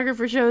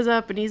photographer shows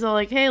up and he's all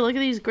like, "Hey, look at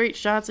these great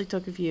shots I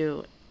took of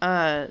you.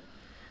 Let's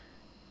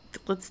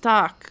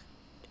talk."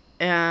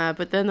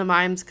 But then the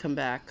mimes come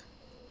back.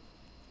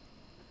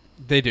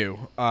 They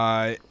do.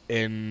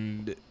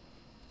 And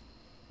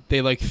they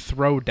like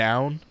throw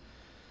down.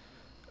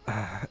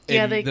 Yeah,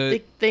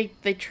 and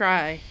they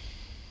try.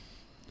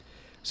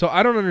 So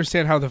I don't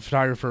understand how the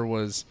photographer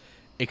was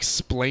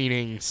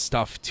explaining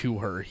stuff to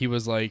her. He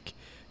was like,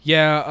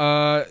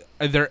 "Yeah,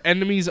 they're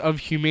enemies of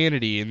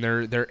humanity and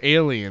they're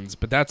aliens,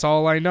 but that's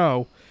all I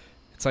know."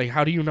 It's like,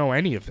 how do you know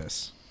any of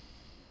this?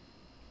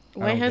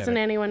 Why don't get hasn't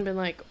it. anyone been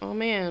like, "Oh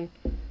man,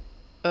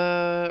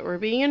 we're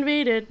being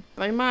invaded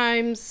by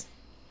mimes"?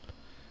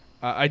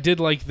 I did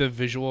like the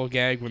visual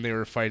gag when they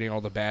were fighting all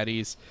the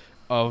baddies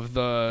of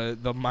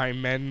the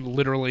mime men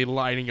literally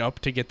lining up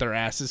to get their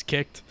asses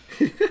kicked.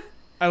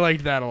 I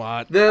liked that a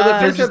lot. The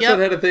first Yep. episode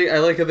had a thing. I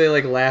like how they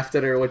like laughed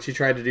at her when she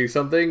tried to do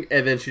something,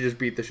 and then she just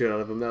beat the shit out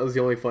of him. That was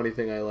the only funny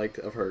thing I liked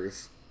of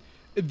hers.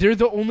 They're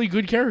the only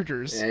good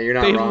characters. Yeah, you're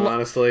not wrong,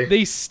 honestly.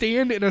 They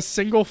stand in a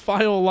single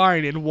file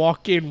line and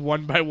walk in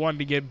one by one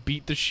to get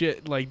beat the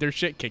shit, like their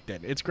shit kicked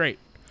in. It's great.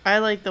 I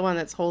like the one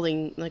that's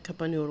holding a cup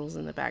of noodles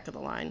in the back of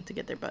the line to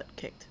get their butt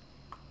kicked.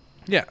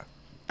 Yeah.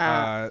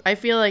 I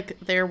feel like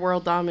their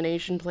world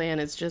domination plan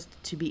is just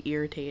to be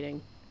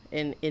irritating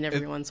in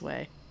everyone's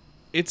way.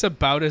 It's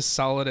about as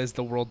solid as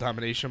the world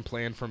domination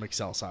plan from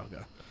Excel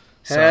Saga.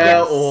 So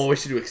Hell, oh, we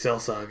should do Excel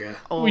Saga.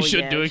 Oh, we should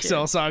yeah, do we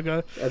Excel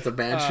Saga. That's a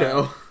bad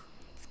show.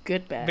 It's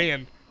good bad.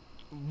 Man,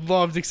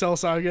 loved Excel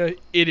Saga.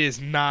 It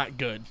is not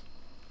good.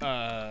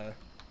 But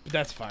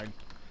that's fine.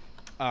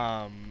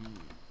 Oh,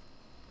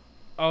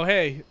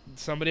 hey,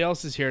 somebody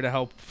else is here to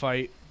help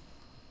fight.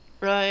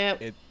 Right.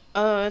 It-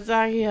 Oh, it's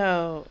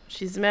Akiho.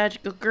 She's a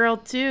magical girl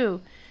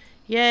too.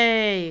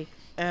 Yay.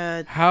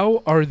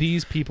 How are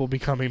these people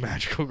becoming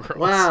magical girls?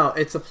 Wow,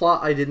 it's a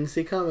plot I didn't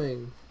see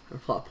coming. A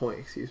plot point,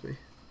 excuse me.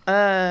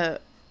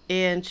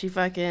 And she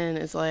fucking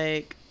is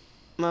like,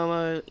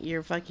 "Momo,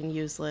 you're fucking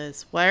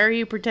useless. Why are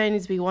you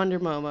pretending to be Wonder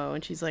Momo?"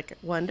 And she's like,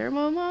 "Wonder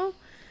Momo?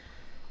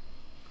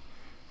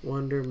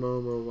 Wonder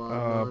Momo.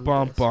 Wanda, Bum,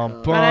 bum, stuff.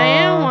 bum. But I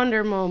am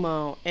Wonder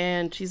Momo."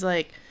 And she's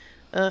like,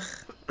 "Ugh,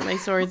 my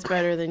sword's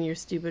better than your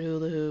stupid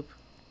hula hoop."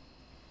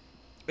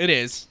 It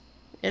is.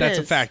 It That's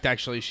a is. fact,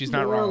 actually. She's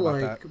not More wrong about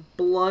like that.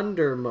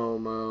 Blunder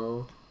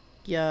Momo.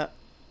 Yeah.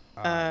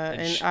 And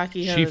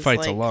Akiho she is fights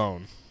like,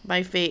 alone.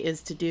 "My fate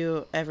is to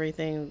do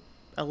everything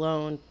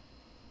alone."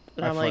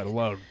 And I I'm fight like,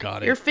 alone.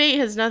 Got it. "Your fate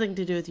has nothing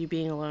to do with you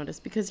being alone.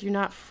 It's because you're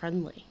not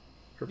friendly.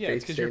 Her Yeah,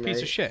 it's face because you're a piece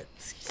night. of shit.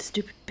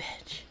 Stupid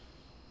bitch."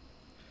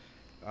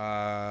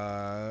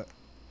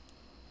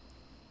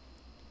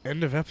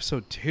 End of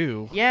episode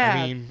 2. Yeah,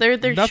 I mean, they're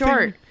nothing-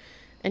 short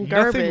and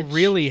garbage. Nothing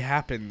really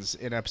happens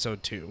in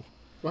episode 2.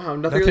 Wow,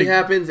 nothing really Nothing-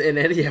 happens in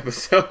any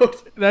episode.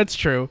 That's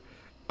true.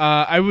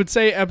 I would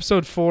say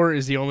episode 4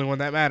 is the only one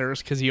that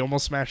matters because he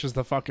almost smashes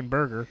the fucking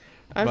burger.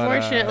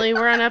 Unfortunately,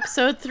 we're on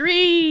episode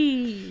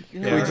 3.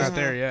 Yeah, we're just- not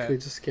there Can we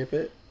yet. just skip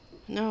it?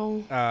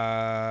 No.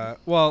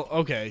 Well,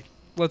 okay.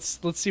 Let's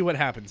see what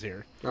happens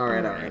here. All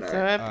right.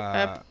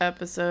 So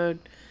episode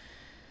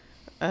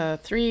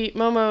 3,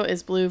 Momo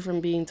is blue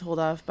from being told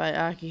off by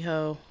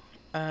Akiho.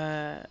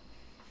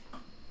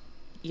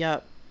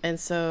 Yep. And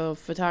so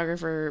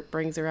photographer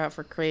brings her out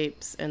for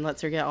crepes and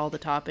lets her get all the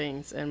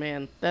toppings. And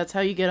man, that's how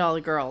you get all the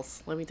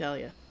girls. Let me tell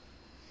you.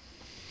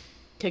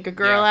 Take a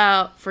girl Yeah.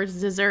 out for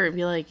dessert and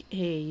be like,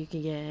 "Hey, you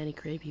can get any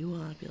crepe you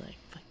want." Be like,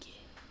 "Fuck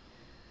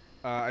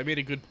I made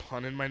a good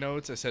pun in my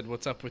notes. I said,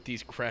 "What's up with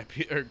these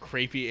crepey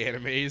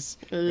animes?"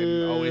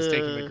 And always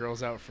taking the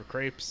girls out for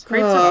crepes.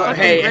 Crepes are fucking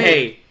great.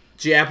 Hey,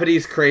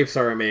 Japanese crepes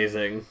are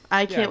amazing.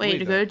 I can't wait believe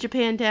to go that. to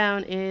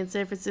Japantown in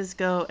San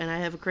Francisco, and I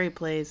have a crepe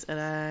place, and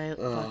I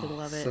fucking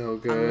love it. So I'm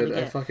gonna good. I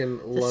get fucking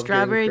the love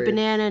strawberry getting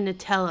crepes. banana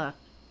Nutella.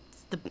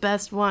 It's the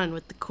best one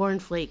with the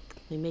cornflake.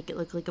 They make it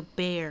look like a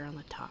bear on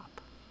the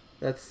top.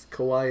 That's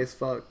kawaii as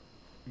fuck.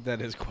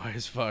 That is quiet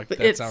as fuck. But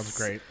That it's- sounds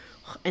great.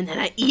 And then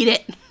I eat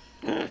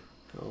it.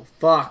 Oh,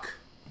 fuck.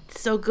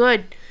 It's so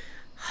good.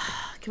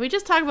 Can we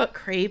just talk about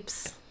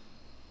crepes?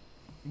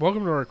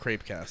 Welcome to our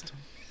crepe cast.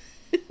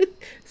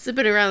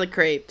 Sipping around the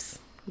crepes.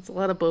 It's a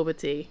lot of boba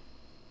tea.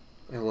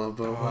 I love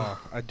boba. Oh,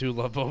 I do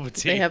love boba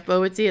tea. They have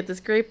boba tea at this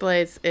crepe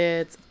place.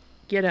 It's,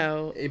 Best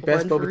one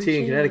for boba tea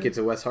in each Connecticut's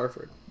at West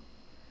Hartford.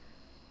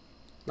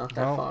 Not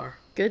that Well, far.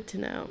 Good to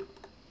know.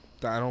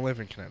 I don't live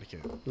in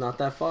Connecticut. Not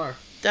that far.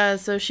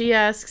 So she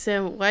asks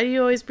him, why do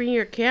you always bring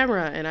your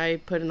camera? And I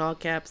put in all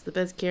caps, the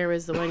best camera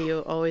is the one you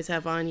always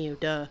have on you,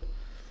 duh.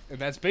 And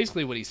that's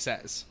basically what he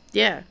says.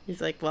 Yeah.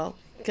 He's like, well,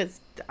 because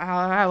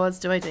how else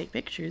do I take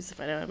pictures if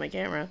I don't have my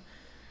camera?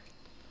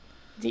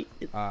 The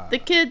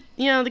kid,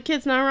 the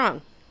kid's not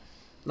wrong.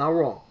 Not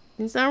wrong.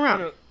 He's not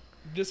wrong.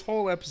 This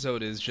whole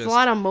episode is There's just... a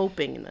lot of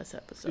moping in this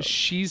episode.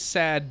 She's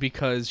sad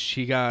because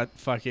she got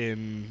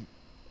fucking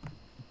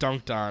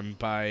dunked on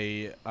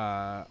by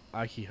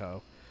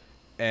Akiho.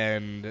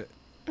 And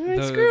I mean,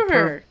 the screw per-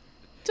 her.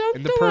 Don't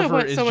and the worry pervert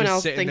what is someone just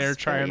else sitting thinks there is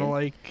trying to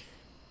funny.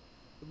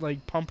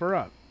 like pump her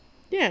up.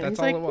 Yeah, that's he's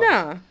all like, it was.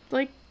 nah,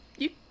 like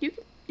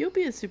you'll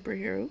be a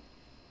superhero.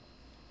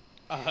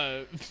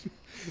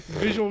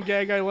 Visual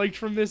gag I liked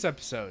from this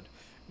episode.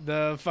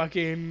 The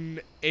fucking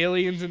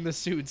aliens in the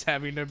suits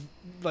having to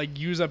like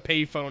use a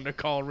payphone to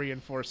call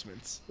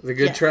reinforcements. There's a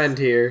good Yes. trend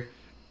here.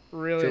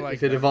 Really If like it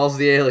that. involves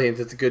the aliens,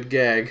 it's a good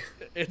gag.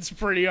 It's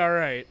pretty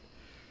alright.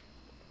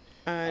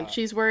 And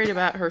she's worried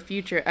about her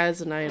future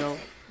as an idol.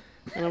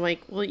 And I'm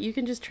like, well, you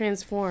can just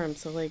transform.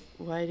 So like,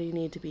 why do you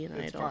need to be an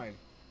It's idol? fine.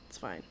 It's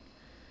fine.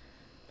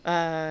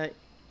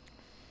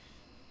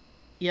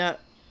 Yep.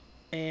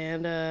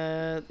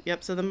 And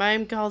yep. So the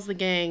mime calls the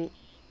gang.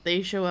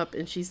 They show up,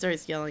 and she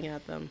starts yelling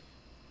at them.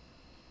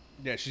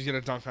 Yeah, she's gonna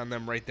dunk on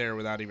them right there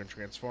without even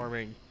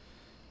transforming.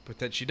 But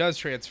then she does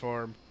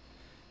transform,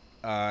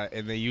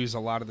 and they use a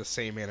lot of the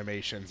same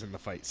animations in the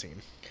fight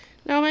scene.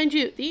 Now, mind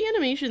you, the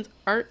animations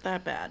aren't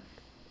that bad,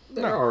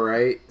 They're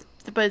alright.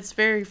 but it's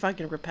very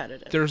fucking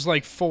repetitive. There's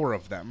like 4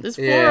 of them. There's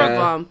 4 Yeah. of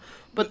them,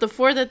 but the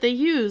 4 that they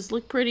use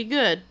look pretty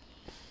good.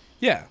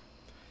 Yeah.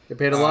 They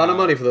paid a lot of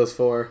money for those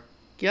 4.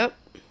 Yep.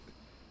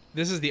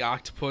 This is the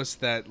octopus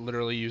that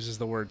literally uses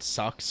the word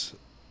sucks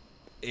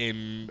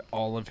in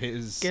all of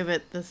his... Give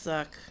it the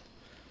suck.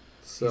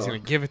 So He's gonna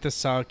give it the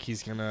suck.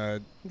 He's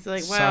gonna He's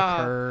like, suck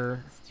wow,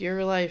 her.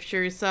 your life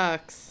sure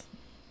sucks.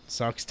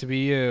 Sucks to be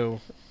you.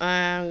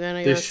 I'm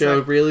gonna go this show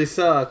suck, really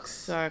sucks.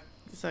 suck,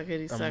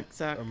 suckity, suck,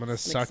 suck. I'm gonna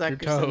Snick, suck your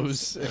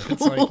yourselves. toes. And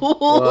it's like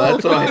Well,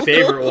 that's my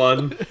favorite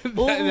one.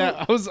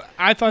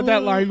 I thought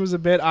that line was a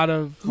bit out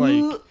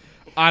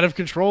of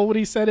control when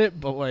he said it,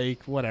 but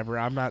like whatever.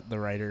 I'm not the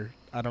writer.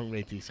 I don't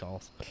make these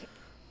calls.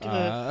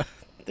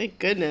 Thank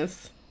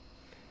goodness.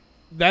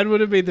 That would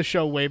have made the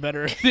show way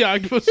better if the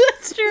octopus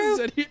That's true.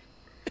 said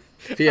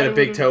If he had I a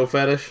big would've- toe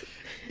fetish.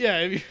 yeah,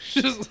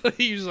 if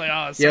he was like,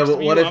 oh, it Yeah, sucks but to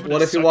be what you, if I'm gonna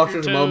what if you suck walked your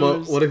into Momo?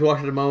 toes." What if you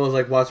walked into Momo's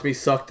like, watch me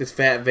suck this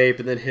fat vape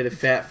and then hit a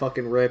fat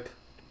fucking rip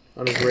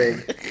on his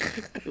rig?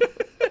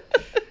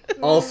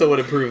 Also would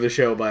improve the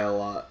show by a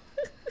lot.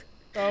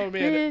 Oh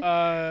man.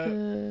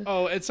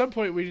 At some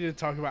point we need to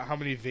talk about how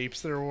many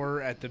vapes there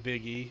were at the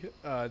Big E.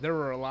 There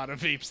were a lot of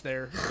vapes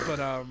there,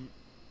 but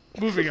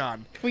moving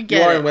on. We You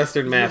get are it. in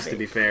Western Mass, to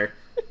be fair.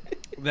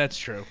 That's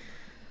true.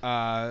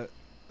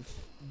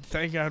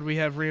 Thank God we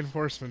have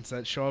reinforcements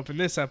that show up in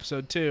this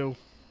episode too.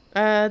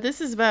 This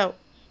is about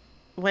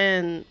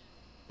when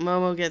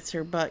Momo gets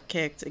her butt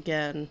kicked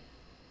again.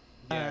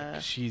 Yeah,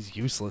 she's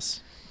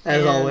useless. As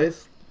And-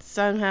 always.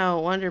 Somehow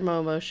Wonder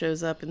Momo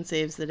shows up and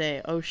saves the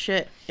day. Oh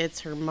shit, it's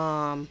her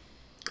mom.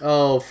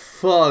 Oh,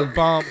 fuck.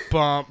 Bump,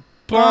 bump,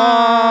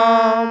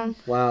 bump.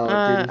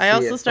 Wow. didn't I see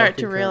also it start to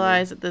fucking coming.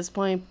 realize at this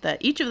point that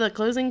each of the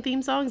closing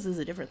theme songs is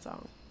a different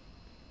song.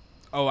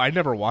 Oh, I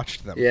never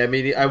watched them. Yeah, I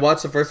mean, I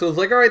watched the first one, I was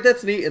like, alright,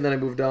 that's neat, and then I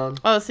moved on.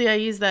 Oh, see, I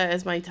use that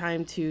as my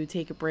time to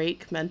take a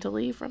break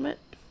mentally from it.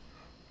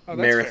 Oh, that's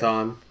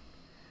Marathon.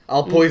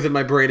 I'll poison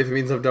my brain if it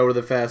means I'm done with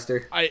it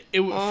faster. fair.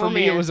 Oh, For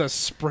me, it man. was a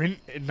sprint,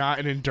 not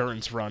an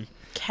endurance run.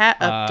 Cat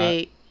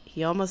update.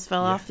 He almost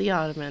fell off the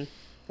ottoman.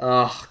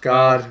 Oh,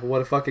 God. What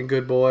a fucking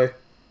good boy.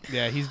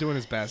 Yeah, he's doing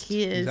his best.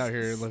 He is He's out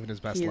here living his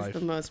best He life. is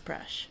the most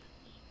fresh.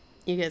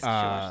 You guys should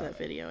watch that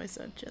video I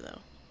sent you, though.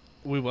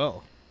 We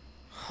will.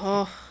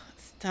 Oh,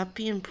 stop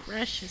being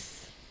precious.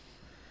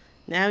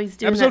 Now he's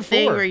doing Episode that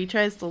thing 4. where he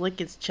tries to lick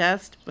his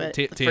chest, but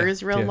the Tia, fur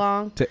is real Tia,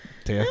 long. I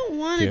don't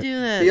want to do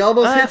this. He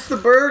almost Ugh. hits the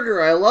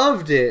burger. I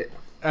loved it.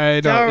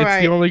 I know. All It's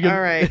right, the only good. all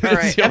right, all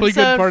It's right. the only good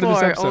Episode part of this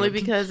 4, episode. only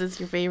because it's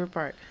your favorite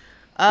part.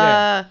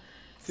 Yeah.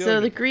 the So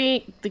only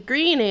the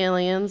green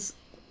aliens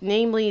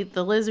namely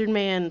the lizard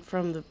man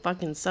from the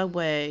fucking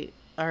subway,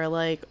 are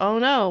like, oh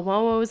no,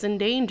 Momo's in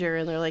danger.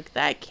 And they're like,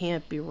 that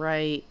can't be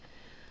right.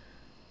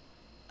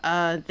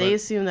 They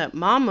assume that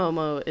Mom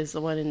Momo is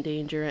the one in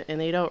danger, and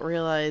they don't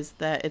realize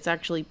that it's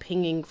actually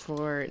pinging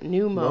for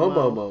new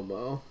Momo.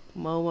 Momo.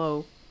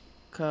 Momo.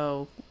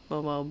 Momo. The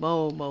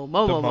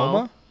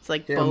Moma? It's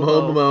like Yeah,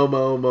 Bobo.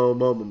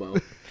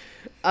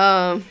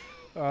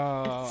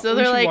 So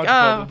they're like,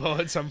 Bobo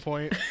at some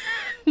point.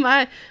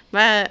 my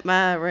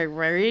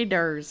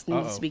radars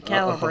needs to be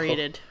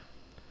calibrated.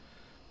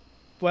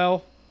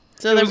 Well,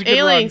 So it the was a good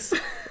aliens.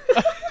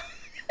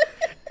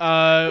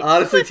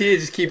 Honestly, Tia,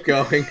 just keep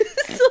going.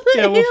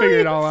 Yeah, we'll figure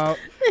it all out.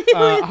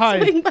 Aliens Hi.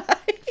 swing by.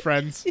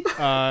 Friends.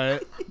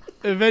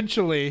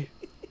 Eventually,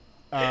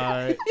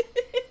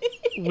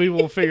 we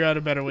will figure out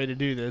a better way to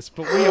do this.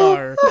 But we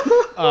are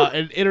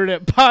an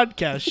internet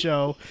podcast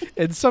show,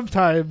 and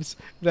sometimes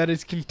that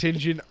is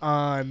contingent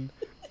on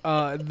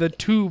the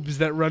tubes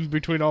that run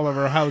between all of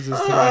our houses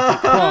to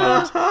not get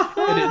clogged.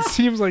 And it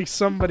seems like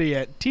somebody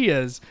at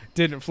Tia's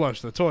didn't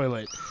flush the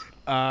toilet.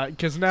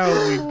 Because now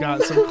we've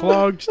got some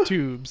clogged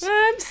tubes.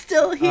 I'm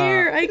still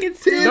here. I can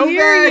still Tia's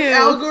hear back. you.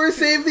 Al Gore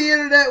saved the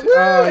internet. Woo,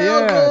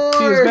 Yeah, Al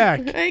Gore. Tia's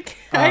back.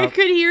 I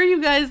could hear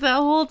you guys that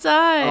whole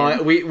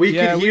time. We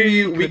could hear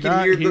you. We could could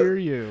not hear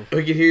you.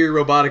 We could hear your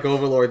robotic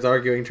overlords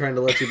arguing, trying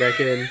to let you back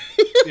in.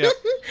 Yep.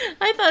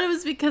 I thought it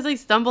was because I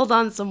stumbled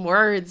on some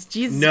words.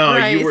 Jesus No,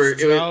 Christ.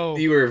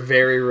 you were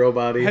very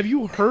roboty. Have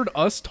you heard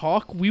us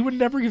talk? We would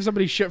never give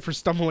somebody shit for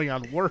stumbling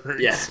on words.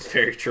 Yes,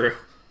 very true.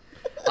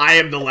 I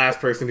am the last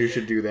person who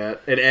should do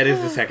that, and Ed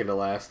is the second to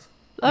last.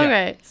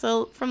 Okay,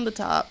 so from the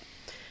top.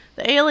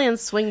 The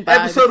aliens swing by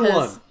Episode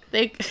because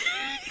 1.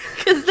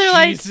 Because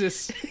they're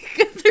Jesus.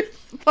 because they're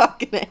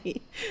fucking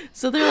A.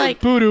 So they're like,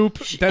 Boot oop.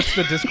 That's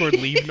the Discord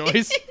leave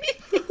noise.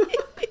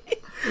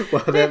 Wow,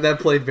 that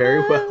played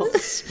very well.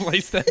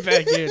 Splice that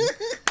back in.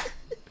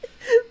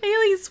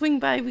 aliens swing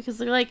by because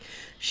they're like,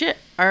 shit,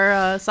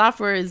 our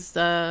software is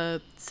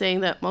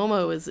saying that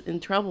Momo is in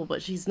trouble,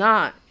 but she's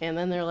not. And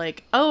then they're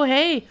like, oh,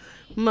 hey,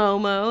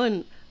 Momo.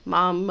 And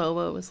Mom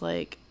Momo was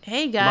like,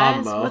 hey,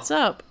 guys, Momo. what's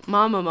up?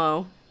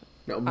 Momo.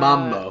 No,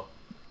 Mammo.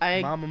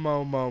 Mama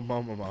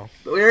mo.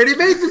 We already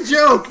made the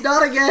joke.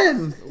 Not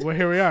again. Well,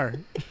 here we are.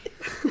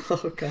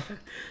 Oh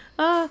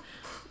god.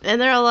 And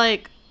they're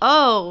like,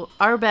 oh,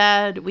 our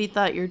bad. We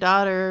thought your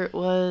daughter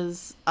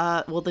was,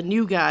 the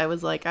new guy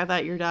was like, I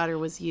thought your daughter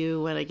was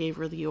you when I gave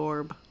her the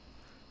orb.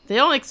 They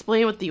don't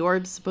explain what the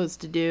orb's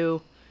supposed to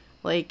do.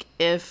 Like,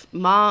 if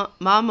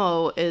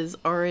Mamo is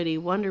already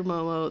Wonder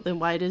Momo, then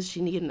why does she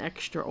need an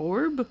extra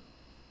orb?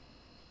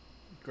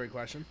 Great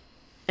question.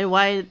 And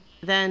why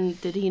then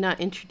did he not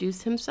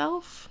introduce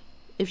himself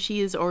if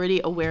she is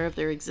already aware of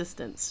their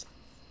existence?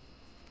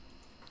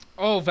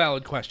 All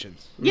valid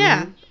questions.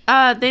 Yeah,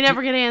 they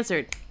never get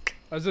answered.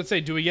 I was going to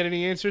say, do we get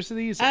any answers to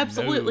these?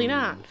 Absolutely No.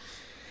 not.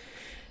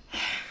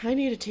 I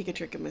need to take a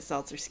drink of my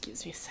seltzer.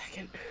 Excuse me a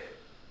second.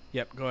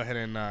 Yep, go ahead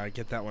and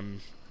get that one.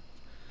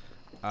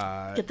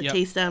 Get the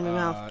taste out of my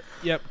mouth.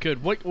 Yep,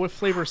 good. What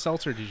flavor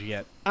seltzer did you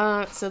get?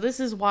 So this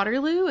is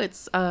Waterloo.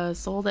 It's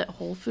sold at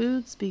Whole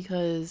Foods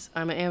because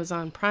I'm an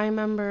Amazon Prime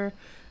member.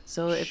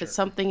 So if it's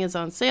something is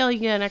on sale, you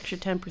get an extra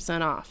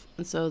 10% off.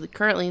 And so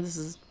currently this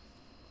is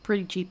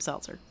pretty cheap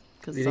seltzer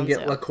because You it's on didn't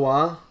get La sale.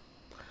 Croix?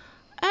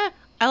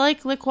 I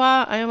like La Croix.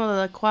 I am a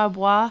La Croix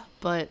bois,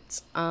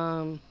 but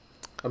I'm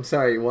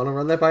sorry, you want to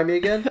run that by me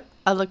again?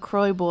 a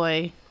LaCroix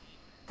boy.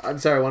 I'm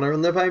sorry, want to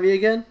run that by me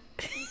again?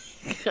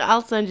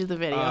 I'll send you the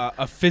video.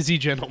 A fizzy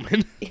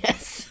gentleman.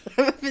 Yes,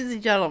 I'm a busy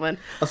gentleman.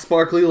 A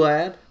sparkly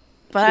lad?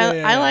 But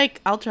Yeah.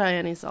 I'll try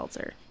any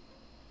seltzer.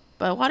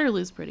 But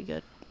Waterloo's pretty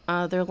good.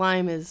 Their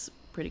lime is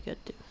pretty good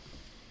too.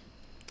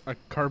 A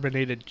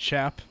carbonated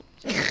chap.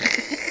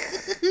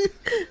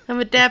 I'm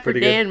a Dapper pretty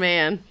good. Dan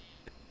man.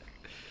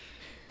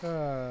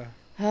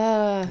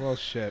 Well,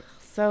 shit.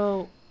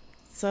 So,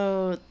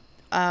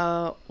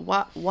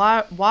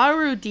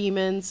 Waru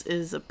demons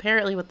is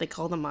apparently what they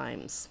call the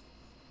mimes.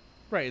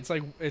 Right, it's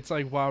like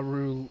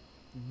Waluigi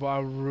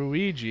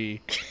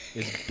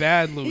is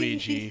bad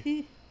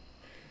Luigi.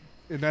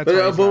 And that's why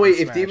he's But not wait, in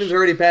if Smash. demons are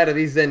already bad, are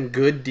these then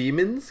good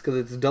demons? Because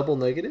it's double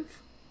negative?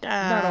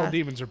 Not all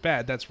demons are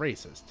bad, that's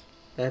racist.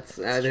 That's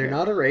they're true.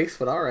 not a race,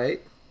 but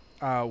alright.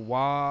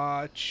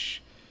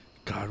 Watch...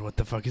 God, what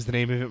the fuck is the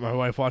name of it? My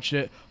wife watched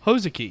it.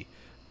 Hozuki.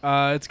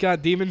 It's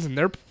got demons and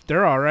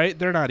they're alright.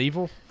 They're not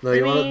evil. No,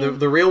 you want mean-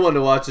 the real one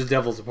to watch is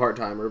Devil's a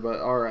Part-Timer, but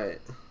alright.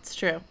 It's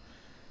true.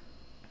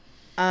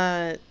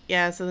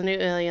 Yeah, so the new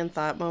alien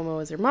thought Momo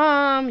was her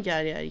mom,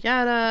 yada yada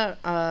yada.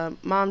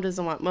 Mom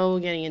doesn't want Momo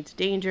getting into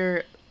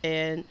danger,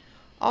 and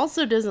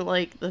also doesn't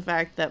like the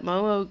fact that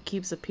Momo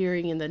keeps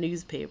appearing in the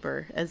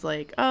newspaper as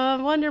like,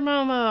 Wonder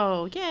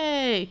Momo,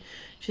 yay!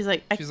 She's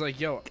like,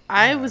 Yo,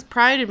 I was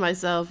prided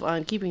myself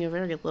on keeping a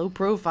very low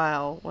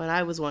profile when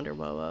I was Wonder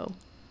Momo.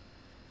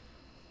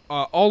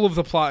 all of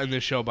the plot in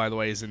this show, by the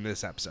way, is in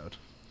this episode.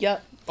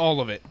 Yep. All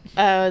of it.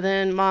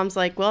 Then Mom's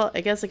like, well,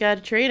 I guess I gotta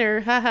train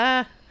her,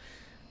 haha.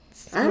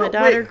 It's I my don't-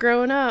 daughter wait.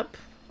 growing up.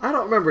 I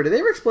don't remember. Did they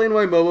ever explain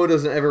why Momo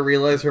doesn't ever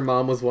realize her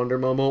mom was Wonder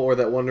Momo, or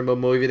that Wonder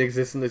Momo even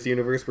exists in this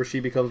universe where she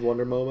becomes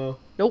Wonder Momo?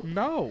 Nope.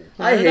 No.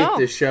 I Not at hate all.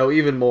 this show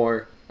even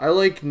more.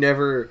 I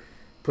never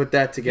put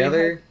that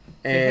together,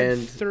 They had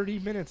and 30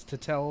 minutes to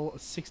tell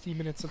 60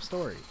 minutes of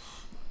story.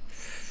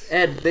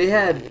 Ed, they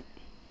had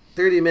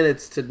 30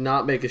 minutes to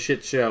not make a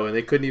shit show, and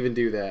they couldn't even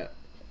do that.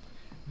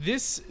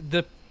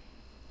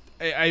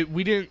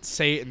 We didn't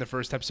say it in the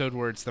first episode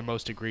where it's the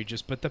most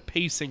egregious, but the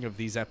pacing of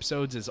these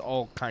episodes is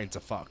all kinds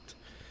of fucked.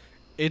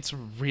 It's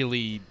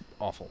really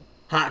awful.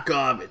 Hot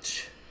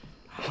garbage.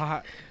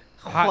 Hot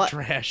What?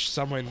 trash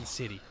somewhere in the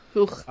city.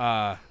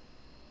 Ugh.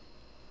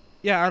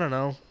 Yeah, I don't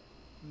know.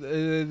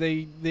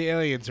 The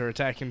aliens are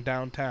attacking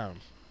downtown,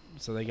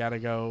 so they gotta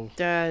go.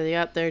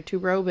 Yep, there are 2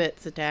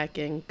 robots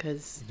attacking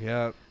because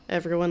Yeah,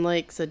 everyone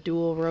likes a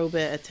dual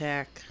robot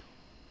attack.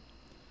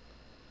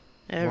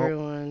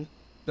 Everyone.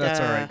 that's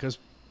Duh. all right because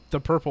the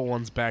purple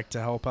one's back to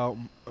help out.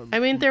 I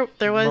mean, there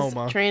was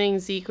Moma. training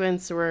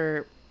sequence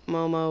where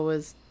Momo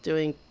was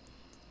doing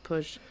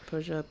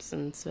push-ups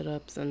and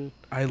sit-ups and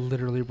I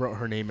literally wrote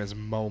her name as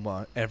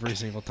MoMA every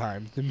single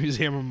time. The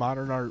Museum of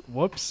Modern Art.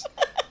 Whoops.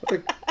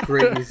 What a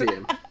great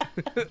museum.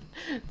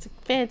 it's a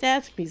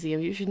fantastic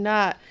museum. You should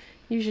not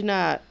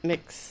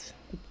mix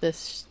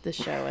this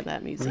show and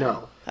that museum.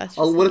 No. That's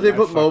Oh, just what if they I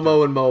put fucked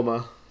Momo and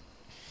MoMA?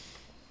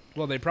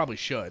 Well, they probably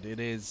should. It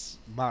is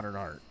modern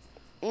art.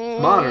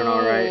 Modern,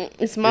 alright.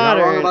 It's You're not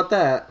wrong modern. about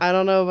that. I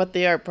don't know about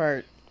the art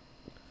part.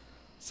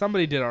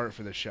 Somebody did art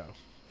for this show.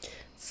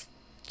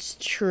 It's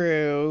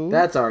true.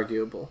 That's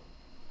arguable.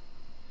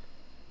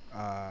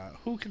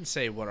 Who can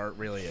say what art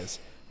really is?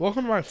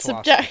 Welcome to my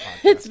philosophy Subject.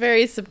 podcast. It's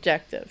very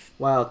subjective.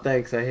 Wow,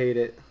 thanks. I hate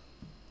it.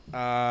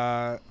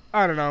 I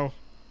don't know.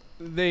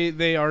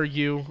 They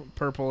argue,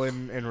 purple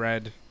and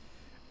red.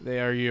 They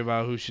argue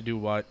about who should do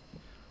what.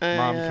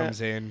 Mom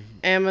comes in.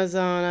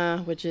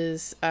 Amazona, which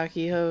is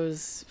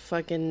Akiho's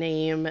fucking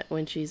name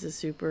when she's a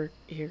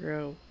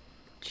superhero.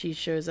 She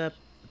shows up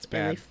It's and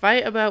they bad.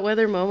 fight about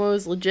whether Momo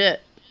is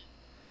legit.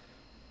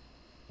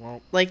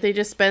 Well, Like, they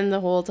just spend the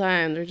whole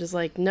time. They're just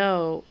like,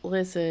 no,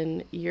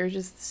 listen, you're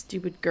just a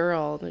stupid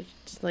girl. And they're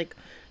just like,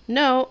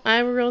 no,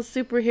 I'm a real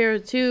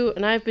superhero too,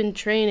 and I've been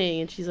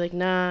training. And she's like,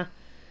 nah,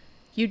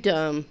 you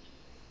dumb.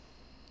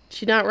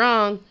 She's not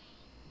wrong.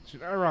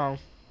 she's not wrong.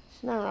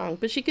 She's not wrong.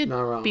 But she could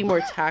Not wrong. be more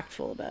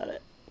tactful about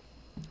it.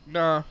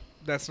 No,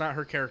 that's not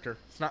her character.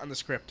 It's not in the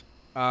script.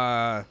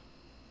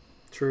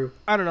 True.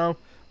 I don't know.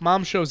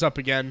 Mom shows up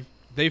again.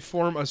 They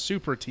form a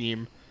super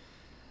team.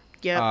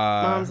 Yeah,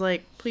 Uh, Mom's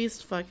like,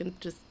 please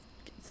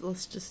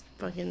let's just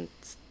fucking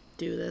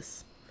do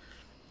this.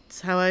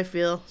 It's how I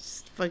feel.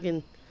 Just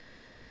fucking...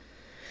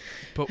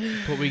 But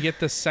we get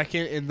the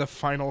second and the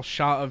final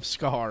shot of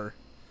Scar.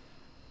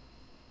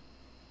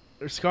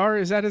 Scar,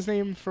 is that his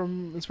name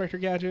from Inspector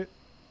Gadget?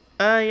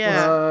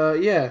 Yeah.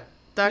 Yeah.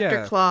 Dr.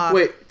 yeah. Claw.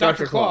 Wait,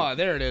 Dr. Claw.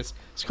 There it is.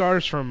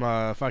 Scar's from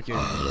fucking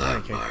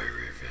Lion King.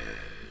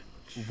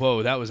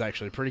 Whoa, that was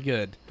actually pretty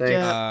good. Thanks.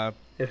 Yeah.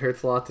 It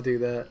hurts a lot to do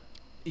that.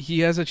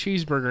 He has a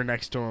cheeseburger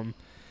next to him,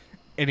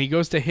 and he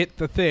goes to hit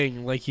the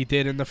thing like he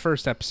did in the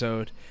first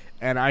episode,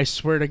 and I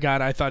swear to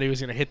God, I thought he was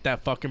going to hit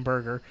that fucking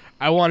burger.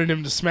 I wanted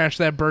him to smash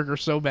that burger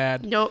so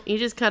bad. No, he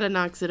just kind of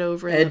knocks it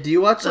over. and Ed, do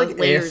you watch the like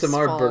layers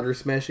ASMR fall. burger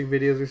smashing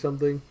videos or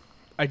something?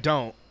 I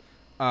don't,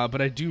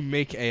 but I do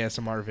make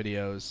ASMR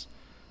videos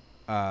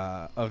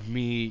of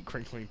me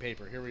crinkling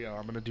paper. Here we go.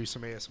 I'm going to do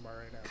some ASMR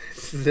right now.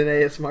 This is an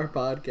ASMR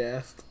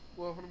podcast.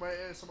 Welcome to my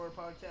ASMR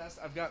podcast.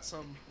 I've got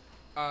some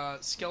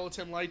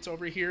skeleton lights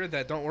over here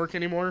that don't work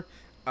anymore,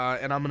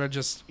 and I'm going to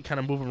just kind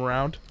of move them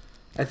around.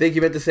 I think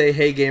you meant to say,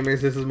 "Hey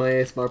gamers, this is my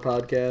ASMR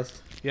podcast."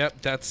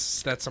 Yep, that's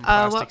some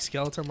plastic what-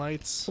 skeleton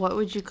lights. What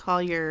would you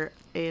call your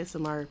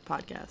ASMR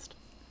podcast?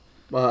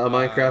 A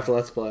Minecraft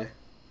Let's Play.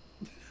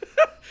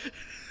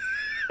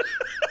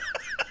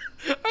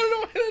 I don't know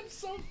why that's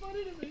so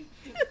funny to me.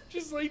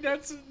 Just like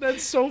that's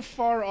so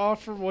far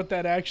off from what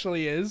that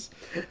actually is.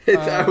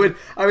 It's, I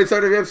would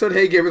start every episode,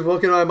 "Hey gamers,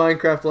 welcome to my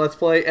Minecraft Let's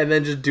Play," and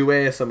then just do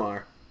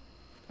ASMR.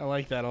 I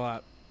like that a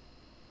lot.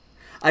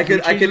 I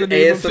could Change the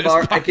name of this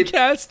ASMR. I could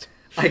podcast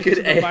I could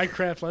to the A-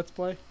 Minecraft Let's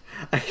Play.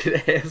 I could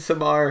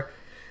ASMR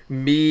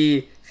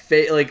me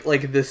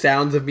like the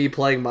sounds of me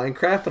playing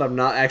Minecraft, but I'm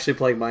not actually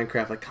playing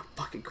Minecraft. Like, come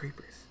fucking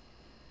creepers.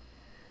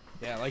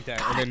 Yeah, I like that.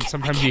 And then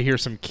sometimes you hear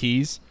some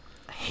keys.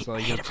 So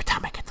like, every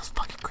time I get those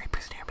fucking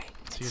creepers near me.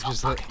 you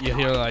just you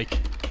hear like,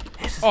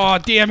 oh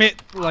damn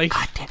it! Like,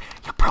 Goddamn,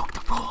 you broke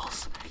the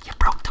rules. You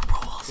broke the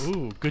rules.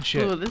 ooh, good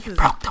shit. Ooh, this is...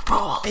 Broke the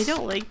rules. I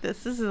don't like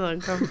this. This is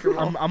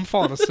uncomfortable. I'm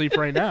falling asleep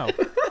right now.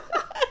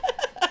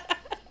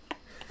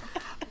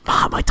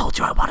 Mom, I told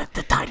you I wanted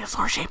the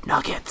dinosaur-shaped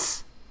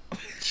nuggets.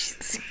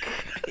 Jesus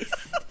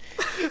Christ.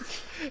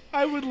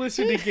 I would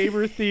listen to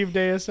gamer-themed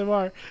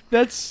ASMR.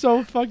 That's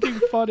so fucking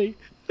funny.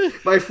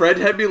 My friend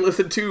had me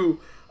listen to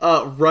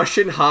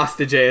Russian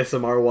hostage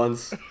ASMR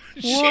ones.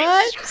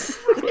 What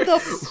the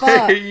Where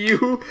fuck?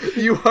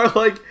 you are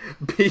like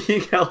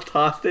being held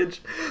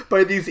hostage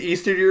by these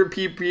Eastern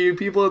European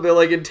people, and they're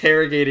like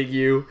interrogating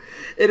you,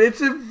 and it's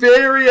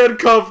very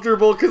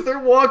uncomfortable because they're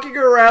walking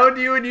around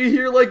you, and you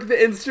hear like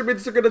the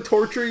instruments they're gonna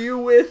torture you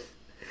with,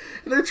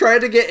 and they're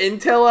trying to get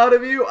intel out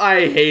of you.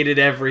 I hated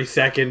every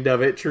second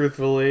of it,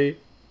 truthfully.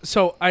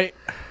 So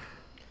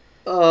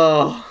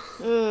Oh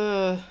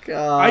Ugh.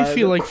 God! I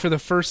feel like for the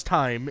first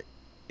time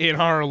in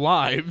our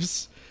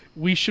lives,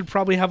 we should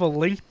probably have a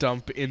link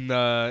dump in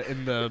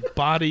the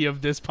body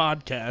of this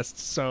podcast.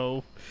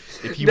 So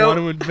if you No. want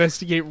to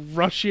investigate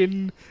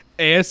Russian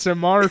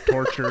ASMR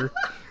torture,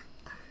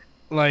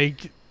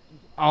 like,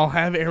 I'll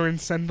have Aaron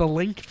send the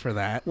link for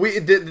that. the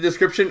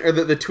description or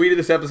the tweet of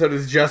this episode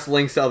is just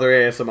links to other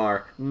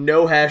ASMR.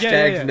 No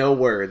hashtags, yeah. no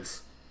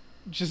words.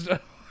 Just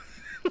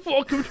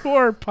welcome to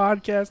our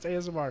podcast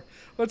ASMR.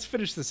 Let's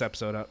finish this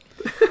episode up.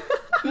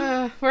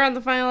 We're on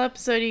the final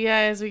episode, you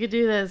guys. We could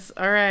do this.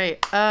 All right.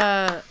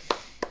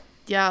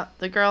 Yeah,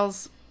 the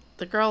girls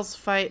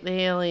fight the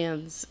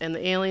aliens, and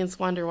the aliens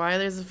wonder why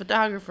there's a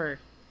photographer.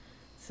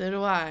 So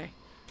do I.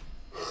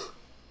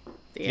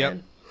 The Yep.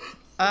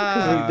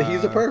 end.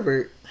 He's a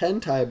pervert.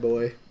 Hentai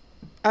boy.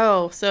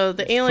 Oh, so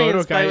the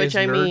aliens, guy by which is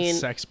I nerd mean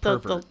sex the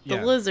pervert. the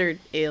Yeah. lizard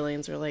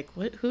aliens, are like,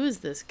 what? Who is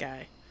this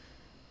guy?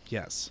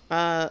 Yes.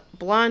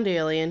 Blonde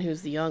alien,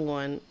 who's the young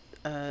one,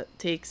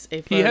 takes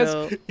a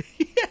photo.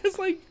 He has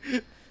like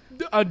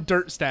a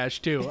dirt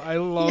stash too. I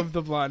love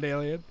the blonde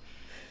alien.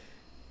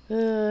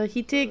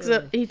 He takes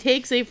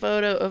a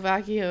photo of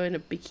Akio in a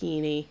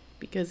bikini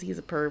because he's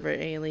a pervert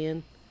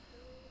alien.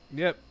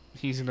 Yep.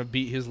 He's gonna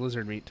beat his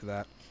lizard meat to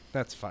that.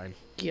 That's fine.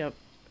 Yep.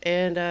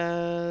 And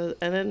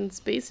then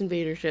Space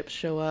Invader ships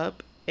show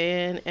up,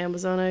 and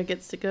Amazona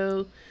gets to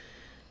go.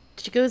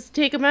 She goes to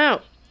take him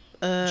out.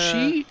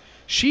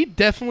 She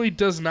definitely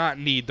does not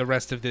need the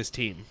rest of this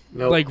team.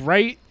 Nope. Like,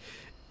 right?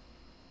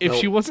 If Nope.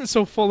 she wasn't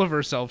so full of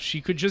herself,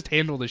 she could just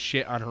handle this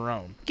shit on her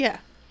own. Yeah.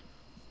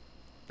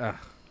 Ugh.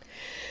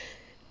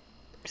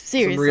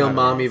 Seriously. Some real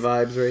mommy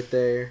vibes right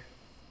there.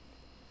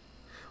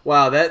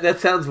 Wow, that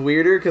sounds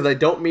weirder because I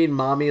don't mean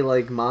mommy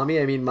like mommy.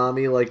 I mean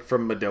mommy like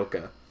from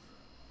Madoka.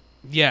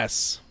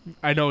 Yes,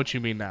 I know what you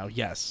mean now.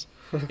 Yes,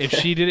 if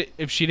she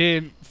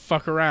didn't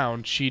fuck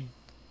around, she'd,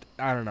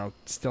 I don't know,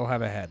 still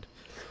have a head.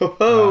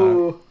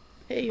 Oh,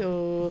 Hey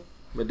yo.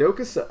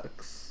 Madoka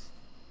sucks.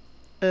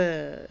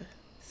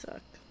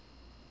 Suck.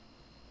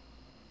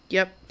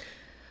 Yep.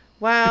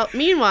 Well,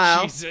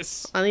 meanwhile,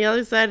 Jesus. on the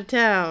other side of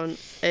town,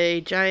 a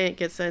giant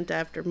gets sent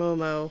after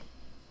Momo.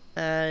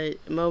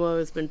 Momo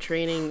has been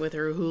training with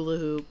her hula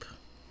hoop.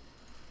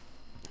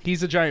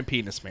 He's a giant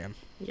penis man.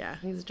 Yeah,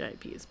 he's a giant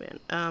penis man.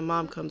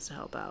 Mom comes to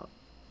help out.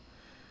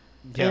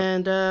 Yep.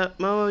 And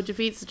Momo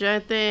defeats the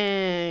giant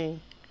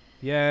thing.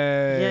 Yay.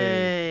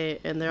 Yay.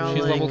 And they're all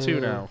She's like, level 2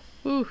 now.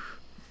 whew,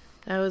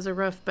 that was a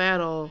rough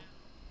battle.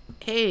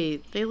 Hey,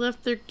 they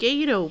left their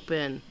gate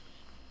open.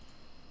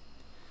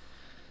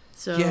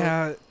 So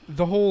Yeah,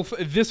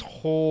 this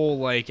whole,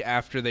 like,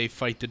 after they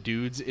fight the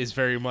dudes is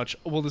very much,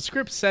 well, the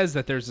script says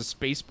that there's a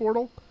space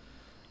portal,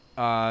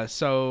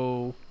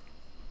 so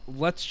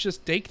let's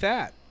just take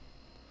that.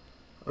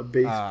 A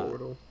base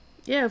portal.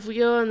 yeah, if we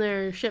go on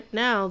their ship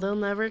now, they'll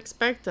never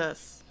expect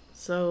us.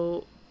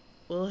 So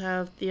we'll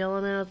have the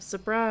element of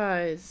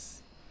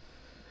surprise.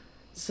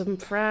 Some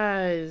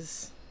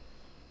fries.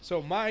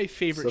 So my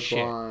favorite shit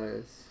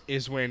Supplies.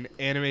 is when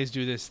animes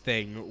do this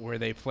thing where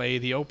they play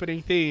the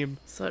opening theme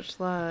Such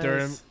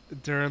lies.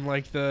 during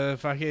like the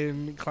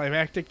fucking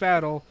climactic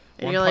battle.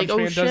 And One you're Punch like,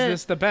 Man oh, does shit.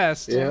 this the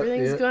best. Yeah.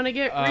 Everything's gonna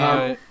get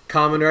real.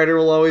 Kamen Rider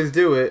will always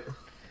do it.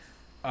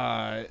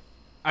 I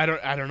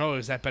don't know.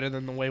 Is that better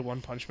than the way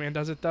One Punch Man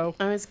does it though?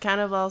 It's kind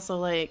of also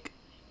like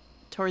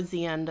towards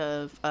the end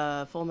of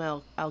Full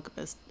Metal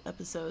Alchemist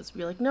episodes.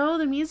 We're like, no,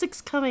 the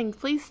music's coming.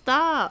 Please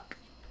stop.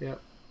 Yep.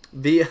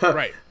 The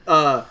Right.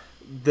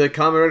 The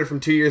Kamen Rider from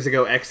 2 years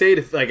ago, X8,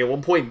 if, like at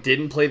one point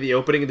didn't play the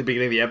opening at the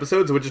beginning of the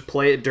episodes, would just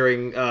play it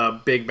during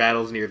big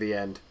battles near the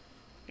end.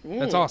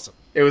 That's awesome.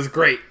 It was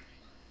great.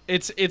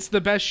 It's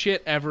the best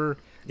shit ever.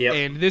 Yep.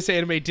 And this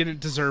anime didn't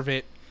deserve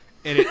it,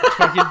 and it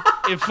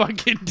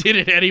fucking did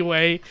it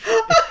anyway.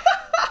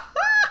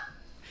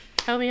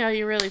 Tell me how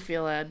you really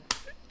feel, Ed.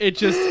 It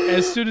just,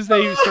 as soon as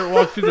they start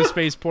walking through the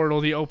space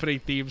portal, the opening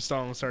theme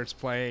song starts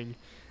playing.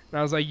 And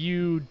I was like,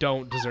 you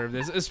don't deserve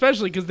this.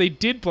 Especially because they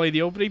did play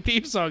the opening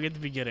theme song at the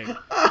beginning.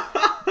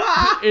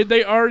 And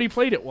they already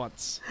played it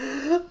once.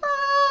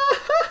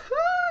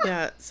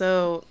 Yeah,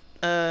 so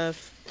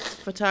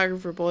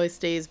photographer boy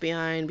stays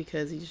behind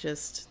because he's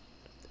just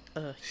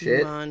a Shit.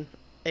 human.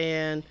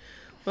 And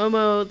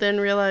Momo then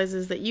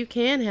realizes that you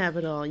can have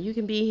it all. You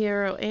can be a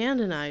hero and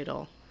an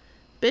idol.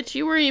 Bitch,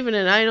 you weren't even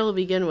an idol to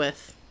begin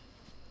with.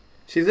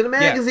 She's in a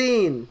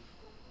magazine.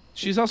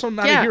 She's also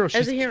not Yeah, a hero.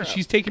 as a hero.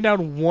 She's taken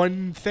down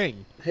one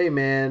thing. Hey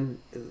man,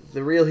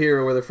 the real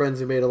hero were the friends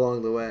we made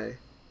along the way.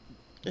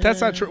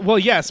 That's not true. Well,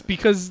 yes,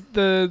 because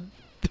the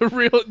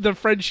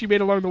friend she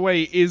made along the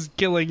way is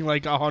killing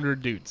like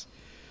 100 dudes.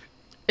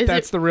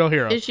 That's the real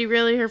hero. Is she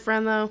really her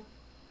friend though?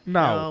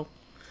 No.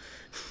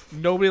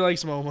 Nobody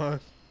likes Moma.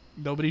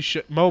 Nobody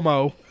should.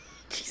 Momo.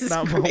 Jesus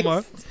Not Christ.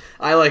 Moma.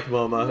 I like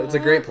MoMA. It's a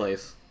great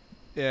place.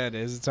 Yeah, it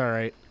is. It's all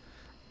right.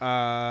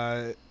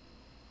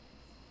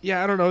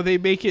 Yeah, I don't know. They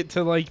make it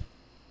to like,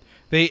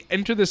 they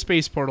enter the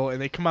space portal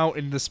and they come out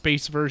in the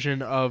space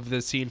version of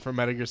the scene from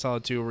Metal Gear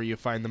Solid 2 where you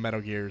find the Metal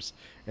Gears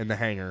in the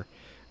hangar,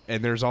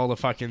 and there's all the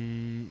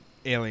fucking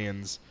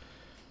aliens,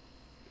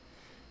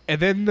 and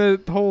then the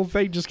whole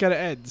thing just kind of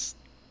ends.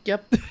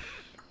 Yep.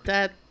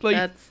 That's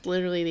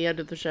literally the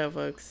end of the show,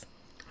 folks.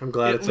 I'm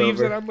glad It it's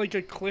leaves over. it on like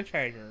a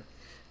cliffhanger.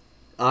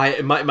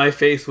 My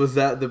face was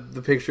that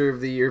the picture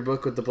of the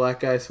yearbook with the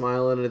black guy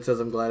smiling, and it says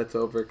I'm glad it's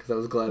over because I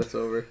was glad it's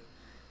over.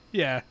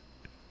 Yeah.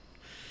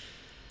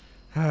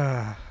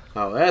 Oh,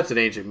 that's an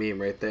ancient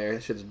meme right there.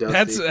 That shit's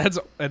dusty. That's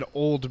an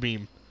old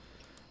meme.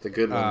 It's a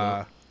good one.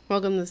 Though.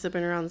 Welcome to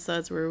Sipping Around the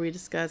Suds, where we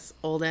discuss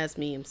old ass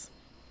memes,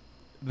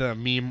 The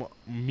meme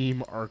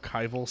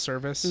archival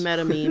service.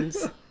 meta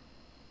memes.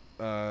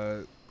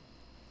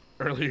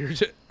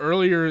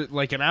 Earlier,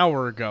 like an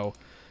hour ago,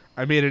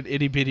 I made an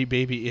itty bitty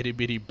baby itty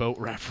bitty boat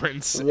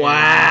reference.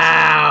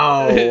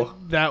 Wow.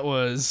 That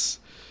was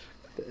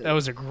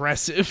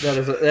aggressive.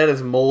 that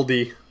is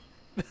moldy.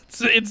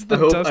 It's the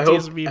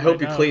dustiest meme. I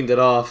hope you cleaned it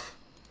off.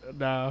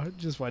 No,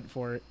 just went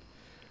for it.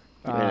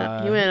 He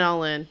went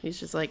all in. He's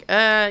just like,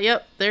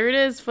 yep, there it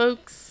is,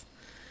 folks.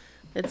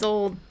 It's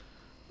old.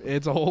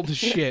 It's old as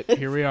shit.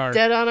 Here we are.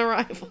 Dead on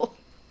arrival.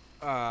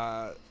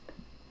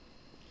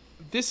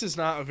 This is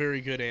not a very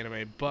good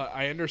anime, but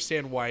I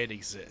understand why it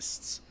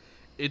exists.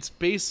 It's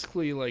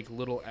basically like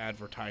little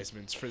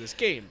advertisements for this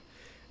game.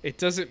 It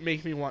doesn't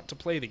make me want to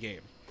play the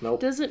game.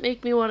 Nope. Doesn't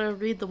make me want to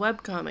read the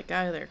webcomic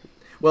either.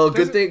 Well,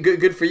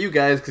 good for you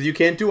guys because you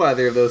can't do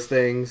either of those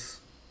things.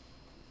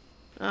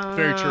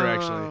 Very true,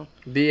 actually.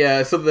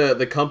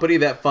 The company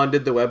that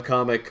funded the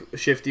webcomic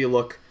Shifty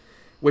Look,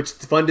 which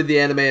funded the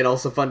anime and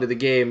also funded the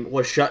game,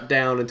 was shut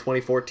down in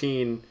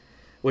 2014,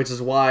 which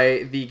is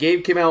why the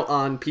game came out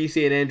on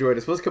PC and Android.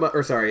 It's supposed to come out,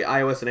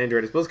 iOS and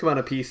Android. It's supposed to come out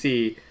on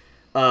PC,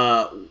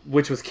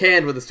 which was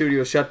canned when the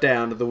studio shut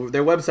down.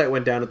 Their website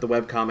went down at the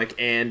webcomic,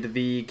 and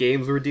the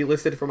games were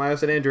delisted from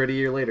iOS and Android a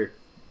year later.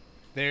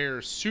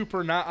 They're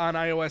super not on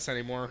iOS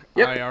anymore.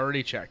 Yep. I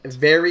already checked.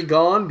 Very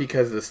gone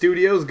because the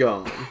studio's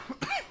gone.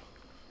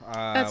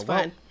 That's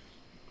fine.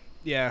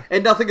 Yeah.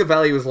 And nothing of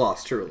value is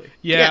lost, truly.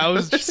 Yeah, I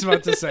was just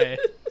about to say.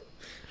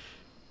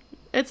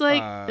 It's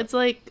like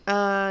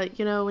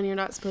when you're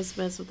not supposed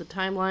to mess with the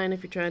timeline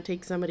if you're trying to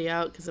take somebody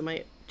out because it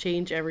might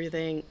change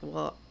everything.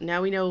 Well,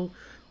 now we know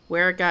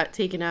where it got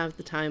taken out of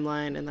the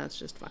timeline, and that's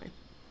just fine.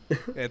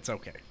 It's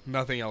okay.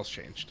 Nothing else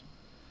changed.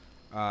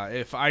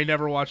 If I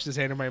never watched this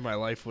anime, my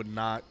life would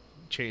not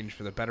change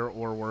for the better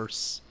or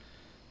worse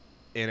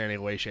in any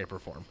way, shape, or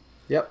form.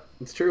 Yep,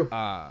 it's true.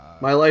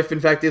 My life, in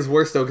fact, is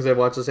worse, though, because I've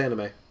watched this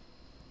anime.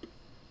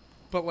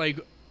 But, like,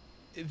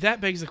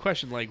 that begs the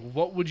question, like,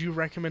 what would you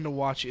recommend to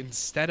watch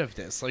instead of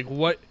this? Like,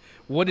 what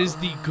is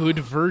the good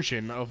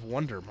version of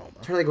Wonder Momo?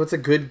 I'm trying to think, what's a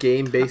good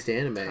game-based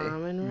anime?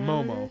 Kamen Rider?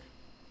 Momo.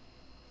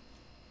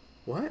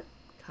 What?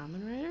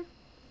 Kamen Rider?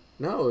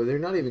 No, they're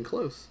not even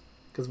close.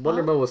 Because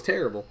Wonder Momo was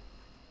terrible.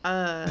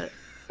 Yeah,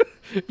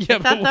 I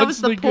thought that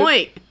was the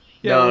point.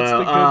 Yeah, what's the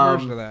good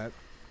version of that?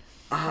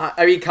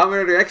 I mean, Kamen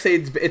Rider X,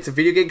 it's a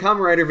video game Kamen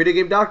Rider, video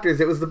game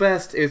Doctors. It was the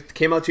best. It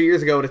came out 2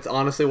 years ago, and it's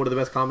honestly one of the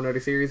best Kamen Rider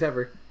series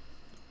ever.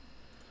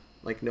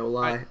 Like, no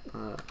lie.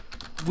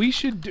 We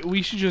should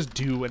just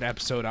do an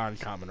episode on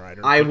Kamen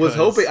Rider. I was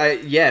hoping...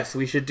 yes,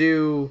 we should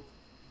do...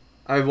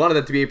 I wanted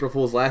that to be April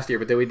Fool's last year,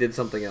 but then we did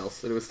something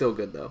else, and it was still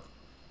good, though.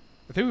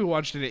 I think we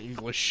watched an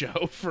English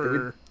show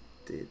for...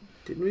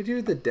 Didn't we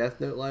do the Death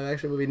Note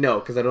live-action movie? No,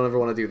 because I don't ever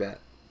want to do that.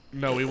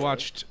 No, we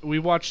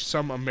watched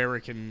some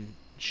American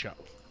show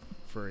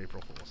for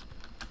April Fool's.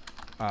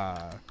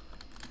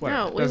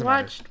 No, doesn't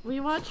matter. we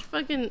watched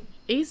fucking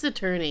Ace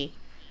Attorney.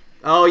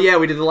 Oh yeah,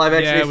 we did the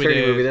live-action Yeah, Ace we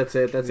Attorney did. movie. That's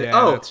it. That's it.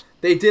 Yeah, Oh, that's-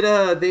 they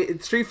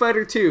did Street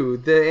Fighter 2,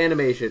 the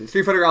animation.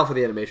 Street Fighter Alpha,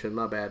 the animation.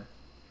 Not bad.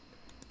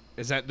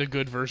 Is that the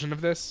good version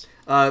of this?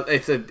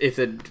 It's a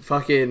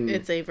fucking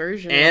It's a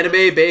version of anime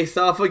it. based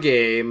off a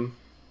game.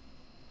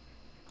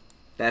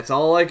 That's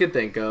all I could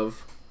think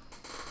of.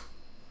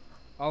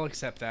 I'll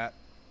accept that.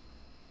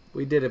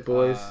 We did it,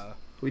 boys.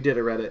 We did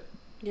it, Reddit.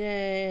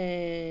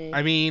 Yay.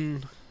 I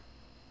mean,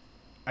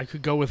 I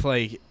could go with,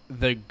 like,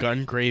 the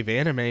Gungrave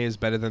anime is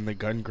better than the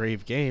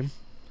Gungrave game.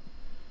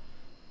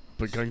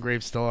 But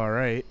Gungrave's still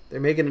alright. They're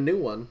making a new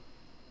one.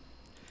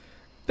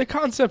 The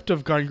concept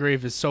of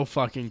Gungrave is so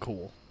fucking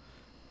cool.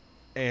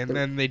 And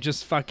then they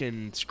just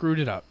fucking screwed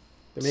it up.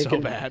 So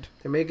bad.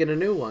 They're making a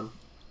new one.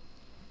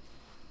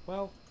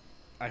 Well,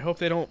 I hope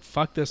they don't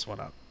fuck this one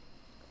up.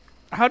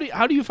 How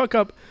do you fuck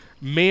up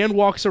man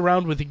walks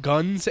around with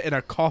guns and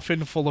a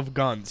coffin full of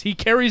guns? He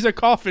carries a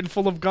coffin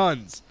full of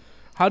guns.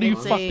 How do you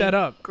It's fuck a that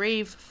up?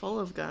 Grave full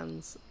of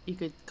guns. You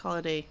could call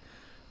it a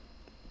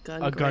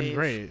gun A grave. gun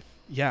grave.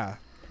 Yeah,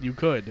 you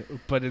could.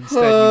 But instead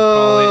you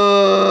call it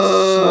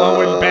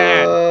slow and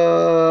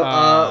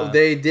bad.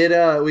 They did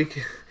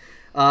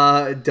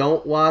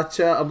Don't watch.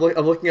 I'm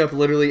looking up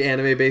literally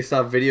anime based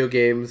off video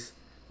games.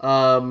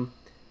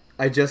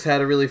 I just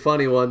had a really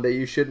funny one that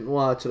you shouldn't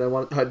watch,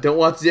 and don't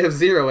watch the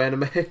F-Zero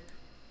anime.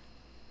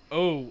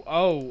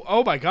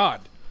 Oh my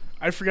god.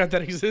 I forgot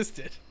that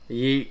existed.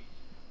 Yeet.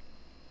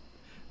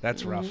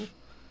 That's rough.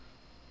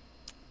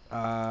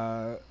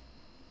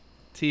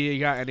 Tia, you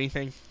got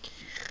anything?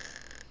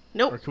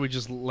 Nope. Or can we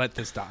just let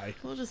this die?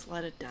 We'll just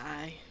let it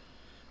die.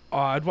 Oh,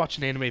 I'd watch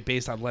an anime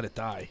based on Let It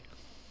Die.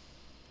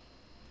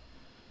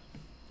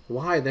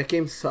 Why? That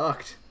game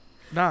sucked.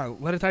 Nah,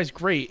 Let It Die's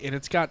great, and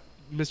it's got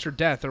Mr.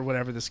 Death or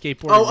whatever, the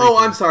skateboard. Oh,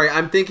 I'm sorry.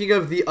 I'm thinking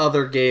of the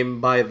other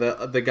game by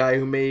the guy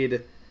who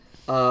made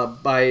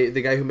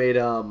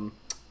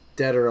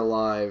Dead or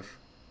Alive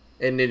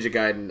and Ninja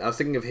Gaiden. I was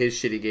thinking of his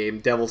shitty game,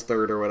 Devil's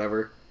Third or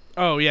whatever.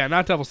 Oh yeah,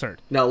 not Devil's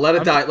Third. No, Let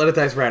It Die. Let It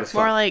Die's rad as fuck.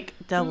 More like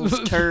Devil's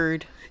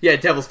Turd. Yeah,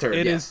 Devil's Turd.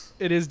 It yes.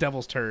 is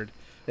Devil's Turd.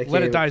 That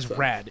Let It game Die's sucks.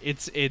 rad.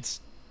 It's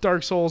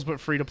Dark Souls but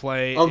free to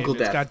play. Uncle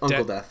and it's Death. got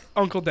Uncle Death.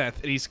 Uncle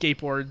Death, and he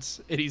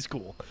skateboards, and he's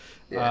cool.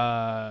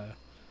 Yeah.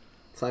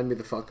 Sign me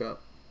the fuck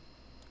up.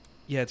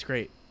 Yeah, it's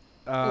great.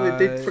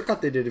 They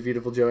forgot they did a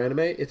Beautiful Joe anime.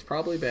 It's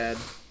probably bad.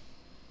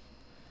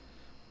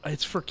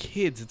 It's for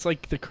kids. It's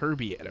like the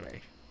Kirby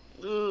anime.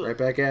 Right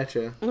back at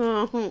you.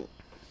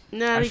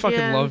 Not I fucking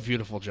again. love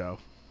Beautiful Joe.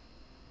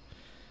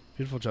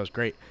 Beautiful Joe's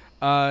great.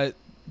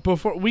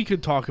 Before we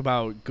could talk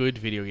about good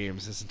video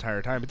games this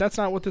entire time, but that's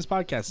not what this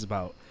podcast is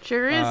about.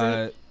 Sure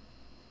isn't.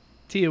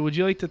 Tia, would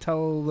you like to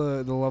tell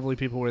the lovely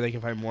people where they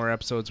can find more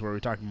episodes where we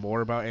talk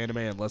more about anime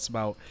and less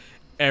about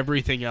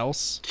everything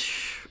else?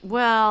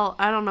 Well,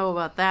 I don't know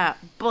about that,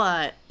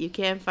 but you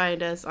can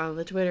find us on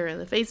the Twitter and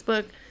the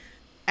Facebook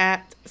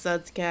at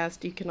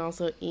Sudscast. You can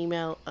also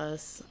email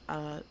us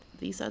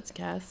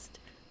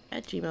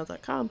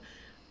thesudscast@gmail.com.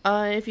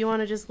 If you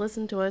want to just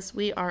listen to us,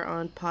 we are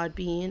on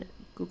Podbean,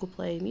 Google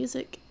Play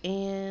Music,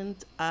 and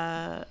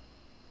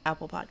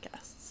Apple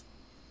Podcasts.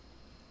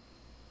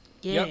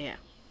 Yeah. Yep.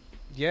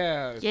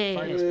 Yeah. Yeah.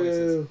 Find us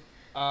places.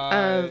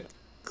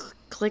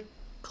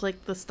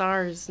 Click the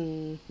stars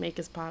and make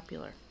us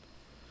popular.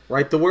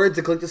 Write the words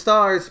and click the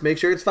stars. Make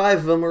sure it's 5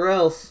 of them or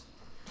else.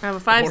 I'm a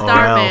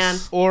 5-star Or man.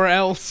 else. Or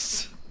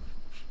else.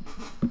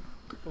 I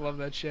love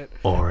that shit.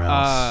 Or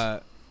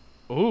else.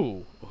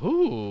 Ooh.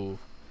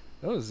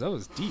 That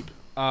was deep.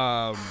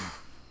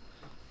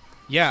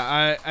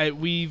 Yeah,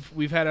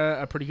 we've had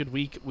a pretty good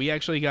week. We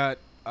actually got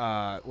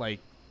like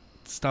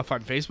stuff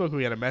on Facebook.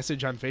 We got a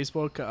message on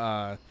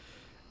Facebook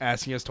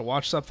asking us to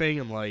watch something,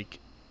 and like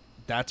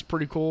that's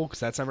pretty cool because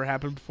that's never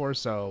happened before.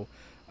 So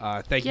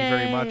thank you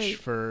very much Yay.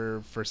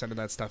 for sending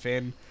that stuff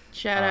in.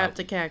 Shout out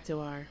to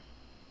Cactuar.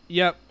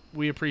 Yep,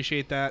 we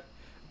appreciate that.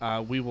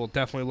 We will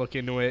definitely look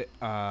into it.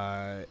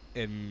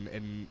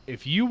 And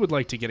if you would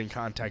like to get in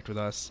contact with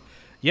us,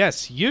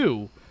 yes,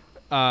 you.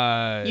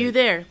 You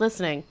there,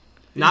 listening.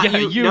 Not Yeah,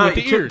 you. you No, with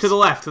the ears. to the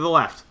left.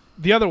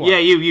 The other one. Yeah,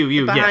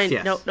 you. Behind.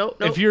 Yes. Nope.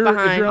 If you're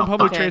behind. on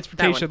public Okay,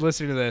 transportation that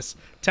listening to this,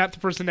 tap the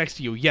person next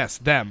to you. Yes,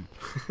 them.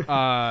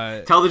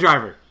 Tell the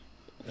driver.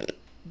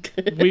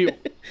 We one.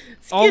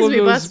 all Excuse of me,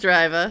 those bus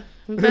driver.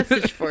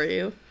 Message for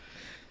you.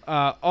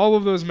 all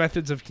of those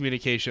methods of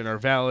communication are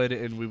valid,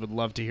 and we would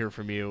love to hear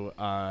from you.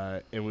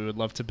 And we would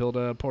love to build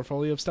a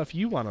portfolio of stuff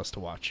you want us to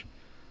watch.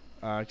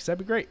 Because that'd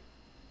be great.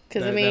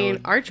 Because, I That mean,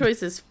 would- our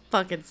choices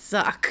fucking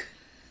suck.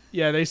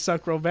 Yeah, they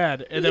suck real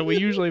bad. And then we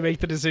usually make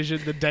the decision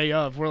the day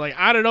of. We're like,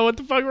 I don't know what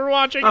the fuck we're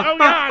watching. Oh,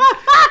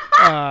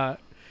 God.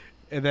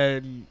 And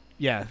then,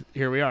 yeah,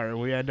 here we are.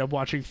 And we end up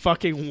watching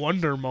fucking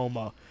Wonder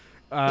Moma.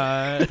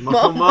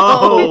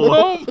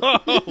 Momo.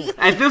 Momo!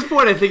 At this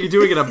point, I think you're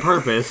doing it on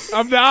purpose.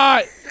 I'm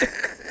not.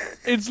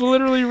 It's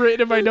literally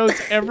written in my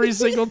notes every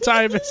single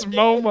time it's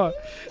MoMA.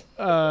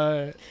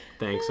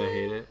 Thanks, I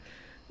hate it.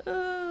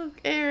 Oh,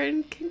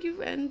 Aaron, can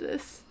you end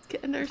this?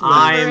 End our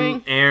I'm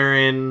suffering?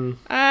 Aaron.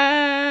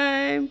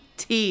 I'm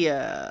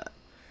Tia.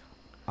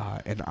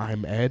 And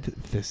I'm Ed.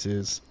 This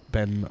has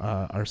been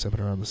our 7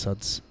 Around the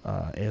Suds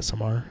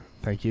ASMR.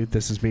 Thank you.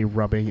 This is me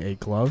rubbing a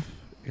glove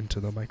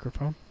into the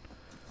microphone.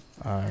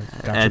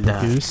 Gotcha, And,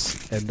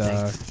 Bagoose. And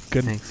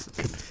good. Thanks.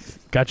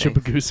 Gotcha, Thanks.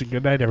 Bagoose, and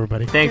good night,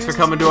 everybody. Thanks for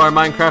coming to our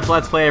Minecraft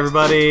Let's Play,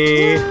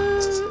 everybody.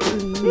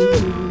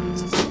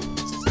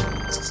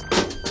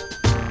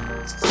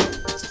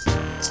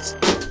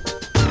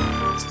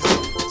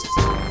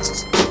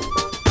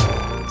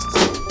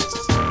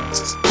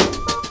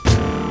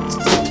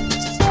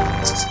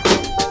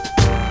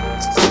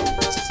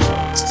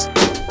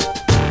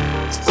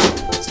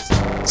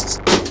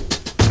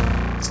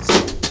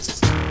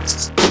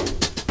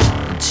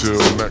 Until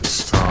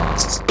next time.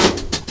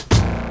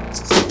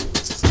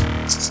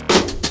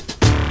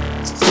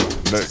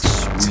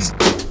 Next week.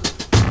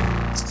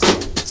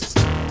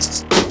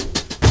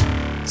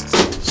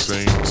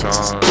 Same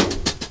time.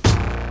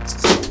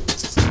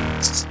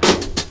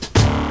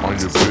 On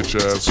your bitch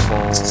ass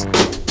phone.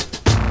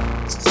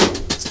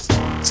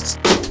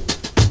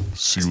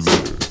 See you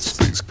later,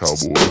 Space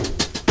Cowboy.